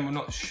next time. We're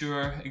not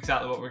sure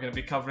exactly what we're going to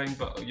be covering,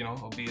 but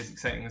it'll be as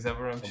exciting as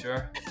ever, I'm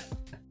sure.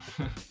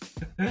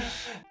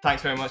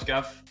 Thanks very much,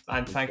 Gav,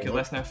 and thank you,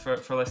 listener,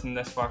 for listening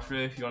this far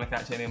through. If you want to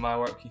catch any of my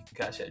work, you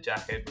can catch it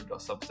at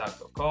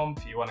jackedward.substack.com.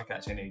 If you want to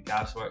catch any of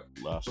Gav's work,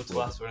 go to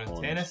Last Word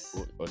in Tennis.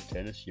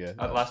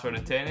 At Last Word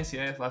in Tennis,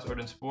 Last Word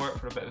in Sport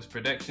for a bit of his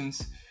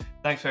predictions.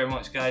 Thanks very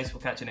much, guys.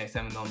 We'll catch you next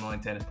time on the Online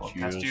Tennis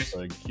Podcast.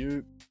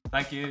 Cheers.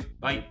 Thank you.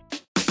 Bye.